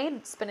have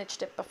made spinach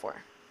dip before.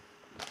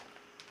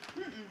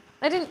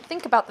 I didn't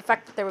think about the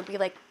fact that there would be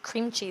like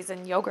cream cheese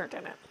and yogurt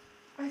in it.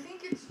 I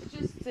think it's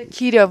just the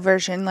keto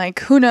version. Like,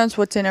 who knows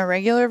what's in a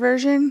regular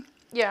version?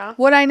 Yeah.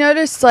 What I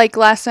noticed, like,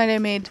 last night I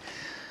made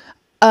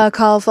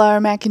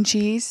cauliflower mac and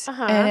cheese.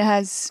 Uh-huh. And it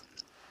has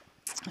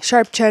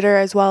sharp cheddar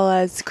as well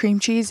as cream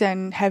cheese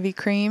and heavy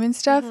cream and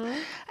stuff.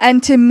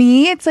 And to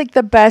me, it's like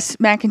the best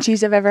mac and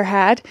cheese I've ever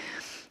had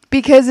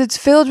because it's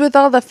filled with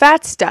all the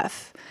fat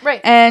stuff.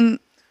 Right. And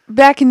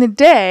back in the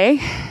day,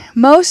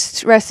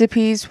 most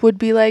recipes would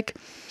be like,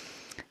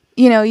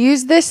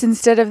 use this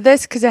instead of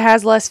this because it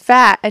has less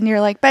fat. And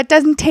you're like, but it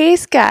doesn't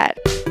taste good.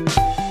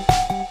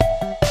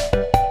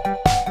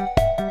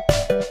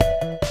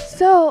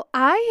 So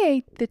I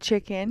ate the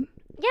chicken.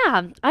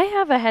 Yeah, I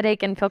have a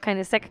headache and feel kind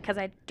of sick because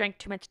I drank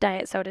too much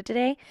diet soda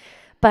today.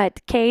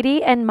 But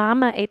Katie and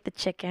Mama ate the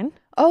chicken.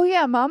 Oh,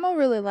 yeah. Mama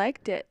really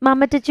liked it.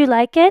 Mama, did you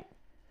like it?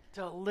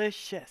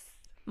 Delicious.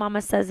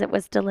 Mama says it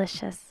was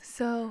delicious.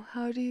 So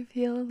how do you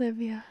feel,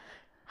 Olivia?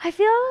 I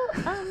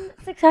feel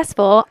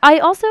successful. I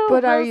also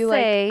But are will you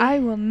say like, I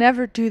will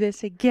never do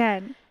this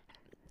again?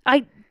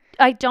 I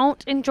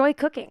don't enjoy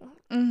cooking.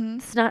 Mm-hmm.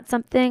 It's not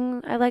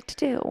something I like to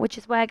do, which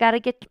is why I gotta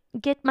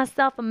get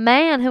myself a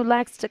man who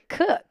likes to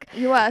cook.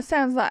 It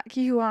sounds like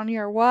you on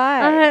your way.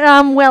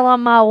 I'm well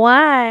on my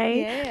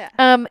way.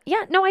 Yeah.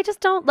 Yeah, no, I just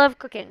don't love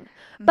cooking.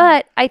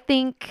 But I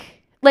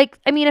think,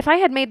 if I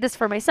had made this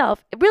for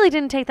myself, it really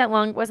didn't take that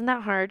long. It wasn't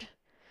that hard.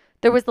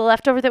 There was the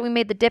leftover that we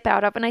made the dip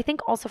out of. And I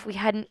think also if we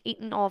hadn't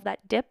eaten all of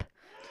that dip,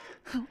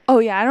 Oh,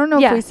 yeah. I don't know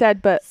Yeah. if we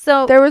said, but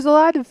So there was a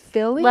lot of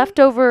filling.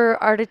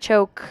 leftover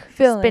artichoke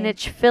Filling.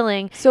 spinach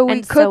filling. So we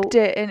and cooked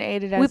it and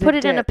ate it as We put a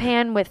it in a dip.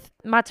 pan with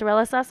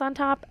mozzarella sauce on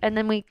top, and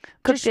then we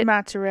cooked Just it.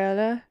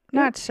 mozzarella,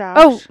 not sauce.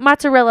 Oh,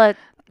 mozzarella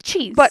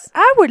cheese. But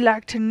I would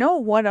like to know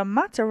what a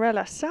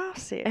mozzarella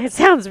sauce is. it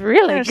sounds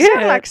really It good.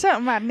 sounds like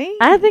something I need.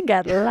 I think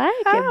I'd like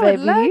I it, would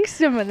baby. like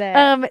some of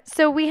that.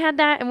 So we had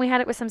that, and we had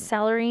it with some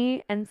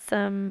celery and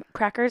some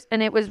crackers,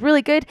 and it was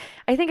really good.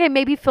 I think I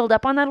maybe filled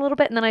up on that a little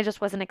bit, and then I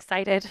just wasn't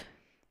excited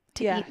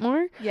to Yeah. eat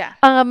more. Yeah.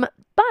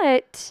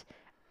 But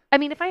I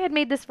mean, if I had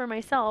made this for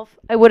myself,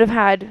 I would have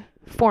had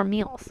 4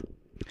 meals,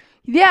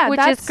 Yeah, which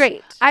that's is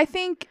great. I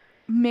think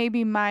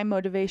maybe my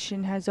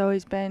motivation has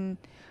always been,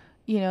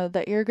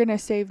 that you're going to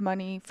save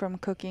money from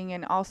cooking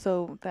and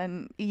also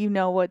then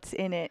what's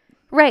in it,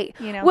 Right.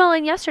 you know. Well,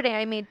 and yesterday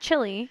I made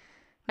chili.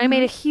 I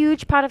made a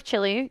huge pot of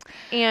chili,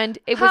 and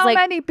it was How like,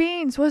 many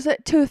beans was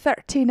it?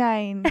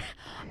 $2.39.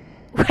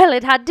 well,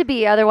 it had to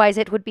be, otherwise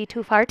it would be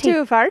too farty.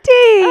 $2.40.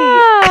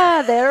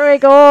 Ah, there we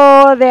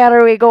go.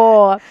 There we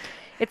go.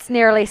 It's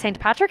nearly St.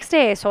 Patrick's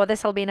Day, so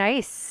this will be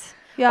nice.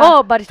 Yeah.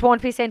 Oh, but it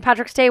won't be St.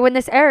 Patrick's Day when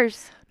this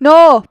airs.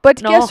 No,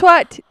 but No. guess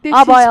what? This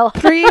Ah, boil.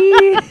 is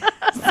pre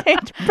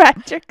St.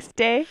 Patrick's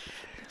Day.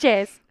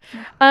 Cheers.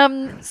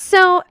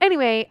 So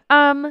anyway,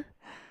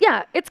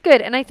 yeah, it's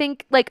good. And I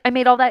think, like, I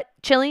made all that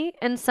chili,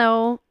 and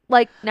so,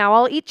 like, now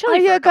I'll eat chili Are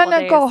for you a couple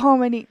gonna days. go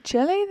home and eat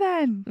chili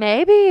then?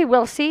 Maybe.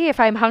 We'll see if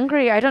I'm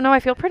hungry. I don't know. I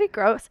feel pretty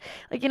gross.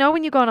 Like,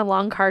 when you go on a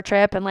long car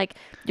trip and, like,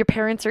 your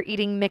parents are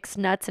eating mixed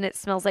nuts and it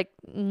smells, like,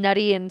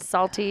 nutty and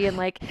salty and,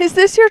 like, Is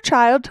this your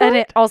childhood? and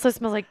it also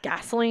smells like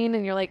gasoline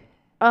and you're like,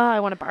 oh,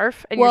 I want to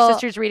barf. And Well- your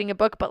sister's reading a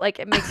book, but, like,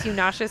 it makes you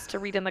nauseous to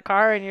read in the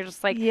car and you're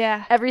just like,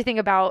 yeah. everything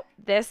about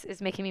this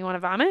is making me want to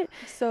vomit.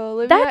 So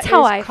Olivia That's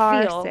how is I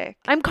car feel. sick.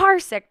 I'm car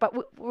sick, but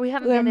we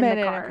haven't We been haven't in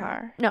been the in a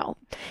car. No.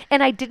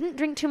 And I didn't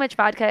drink too much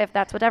vodka, if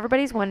that's what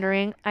everybody's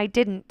wondering. I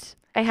didn't.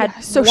 I had Yeah,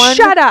 so one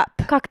shut up.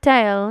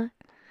 cocktail.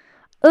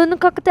 Un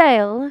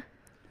cocktail.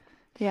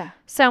 Yeah.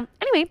 So,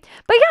 anyway,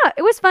 but yeah,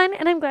 it was fun,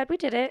 and I'm glad we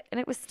did it, and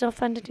it was still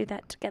fun to do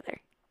that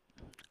together.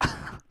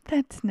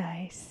 That's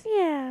nice.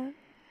 Yeah.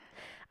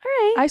 All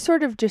right. I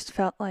sort of just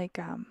felt like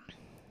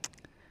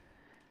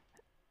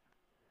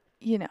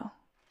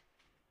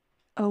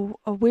a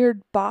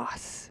weird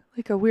boss.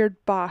 Like a weird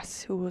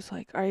boss who was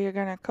like, "Are you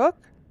gonna cook?"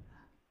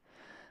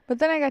 But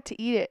then I got to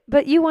eat it.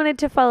 But you wanted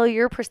to follow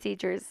your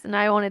procedures, and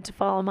I wanted to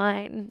follow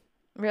mine.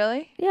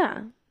 Really?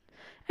 Yeah.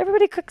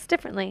 Everybody cooks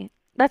differently.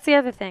 That's the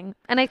other thing.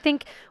 And I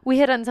think we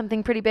hit on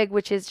something pretty big,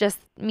 which is just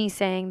me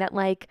saying that,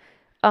 like,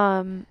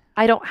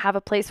 I don't have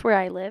a place where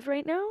I live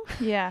right now.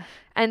 Yeah.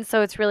 And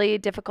so it's really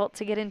difficult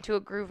to get into a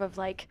groove of,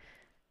 like,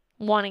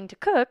 wanting to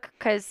cook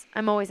because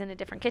I'm always in a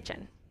different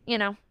kitchen,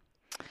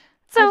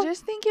 So, I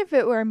just think if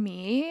it were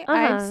me,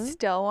 Uh-huh. I'd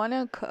still want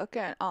to cook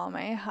at all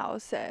my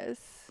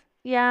houses.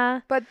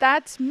 yeah, But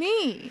that's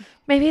me.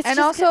 maybe it's And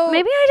just also-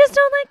 maybe I just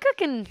don't like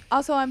cooking.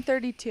 Also, I'm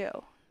 32.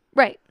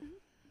 Right.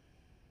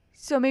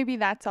 So maybe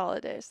that's all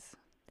it is.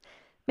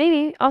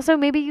 Maybe. Also,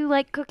 maybe you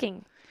like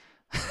cooking.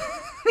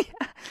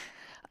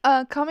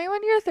 Call me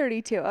when you're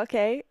 32,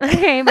 okay?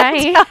 Okay,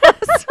 bye.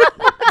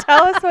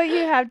 Tell us what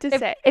you have to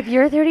say. If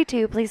you're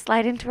 32, please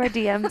slide into our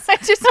DMs. I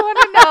just want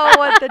to know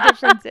what the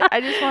difference is.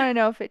 I just want to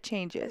know if it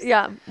changes.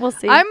 Yeah, we'll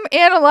see. I'm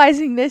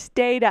analyzing this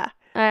data.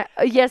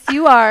 Yes,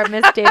 you are,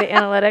 Miss Data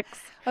Analytics.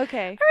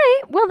 Okay. All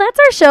right. Well, that's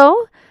our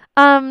show.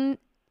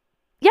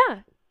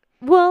 Yeah.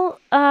 Well,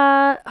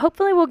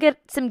 hopefully we'll get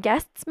some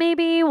guests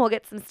maybe. We'll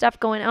get some stuff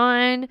going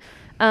on.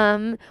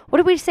 What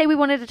did we say we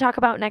wanted to talk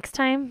about next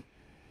time?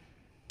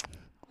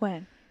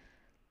 When?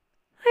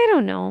 I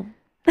don't know.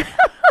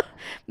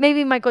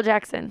 Maybe Michael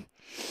Jackson.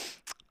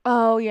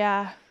 Oh,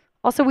 yeah.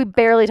 Also, we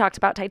barely talked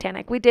about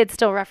Titanic. We did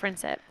still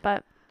reference it,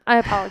 but I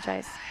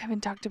apologize. I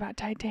haven't talked about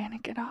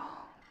Titanic at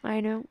all. I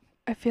know.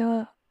 I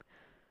feel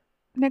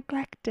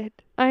neglected.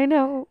 I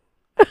know.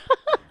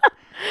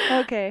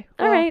 Okay.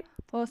 All right.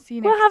 We'll see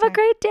you next Well, have time. a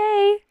great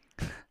day.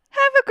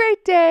 Have a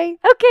great day.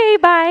 Okay,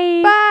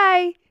 bye.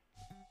 Bye.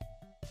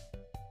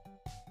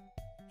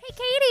 Hey,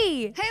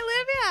 Katie! Hey,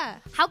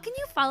 Olivia. How can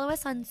you follow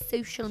us on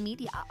social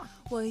media?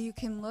 Well, you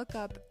can look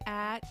up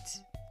at,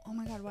 oh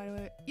my God,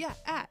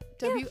 at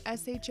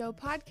WSHO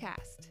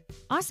Podcast.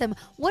 Awesome.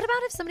 What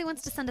about if somebody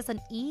wants to send us an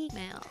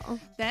email?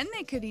 Then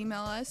they could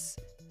email us,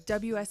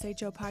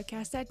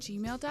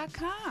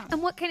 wshopodcast@gmail.com.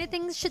 And what kind of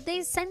things should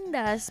they send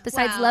us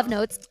besides Well, love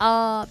notes?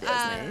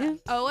 Obviously.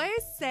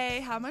 Always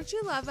say how much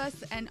you love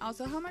us and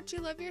also how much you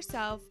love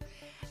yourself.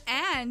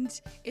 And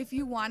if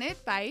you want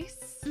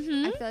advice, I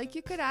feel like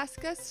you could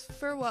ask us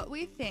for what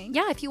we think.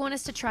 Yeah, if you want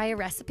us to try a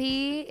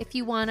recipe, if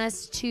you want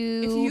us to...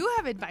 If you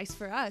have advice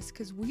for us,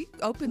 because we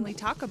openly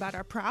talk about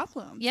our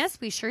problems. Yes,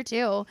 we sure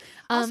do.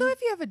 Also,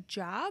 if you have a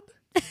job.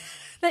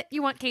 that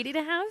you want Katie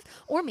to have,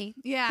 or me.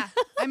 Yeah.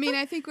 I mean,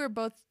 I think we're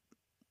both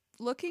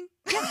looking.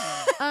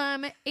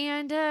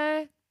 And,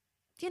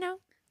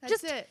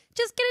 That's it.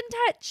 just get in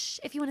touch.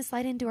 If you want to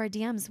slide into our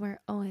DMs, we're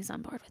always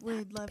on board with that.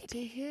 We'd love to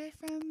hear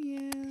from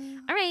you.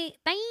 All right,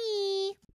 bye.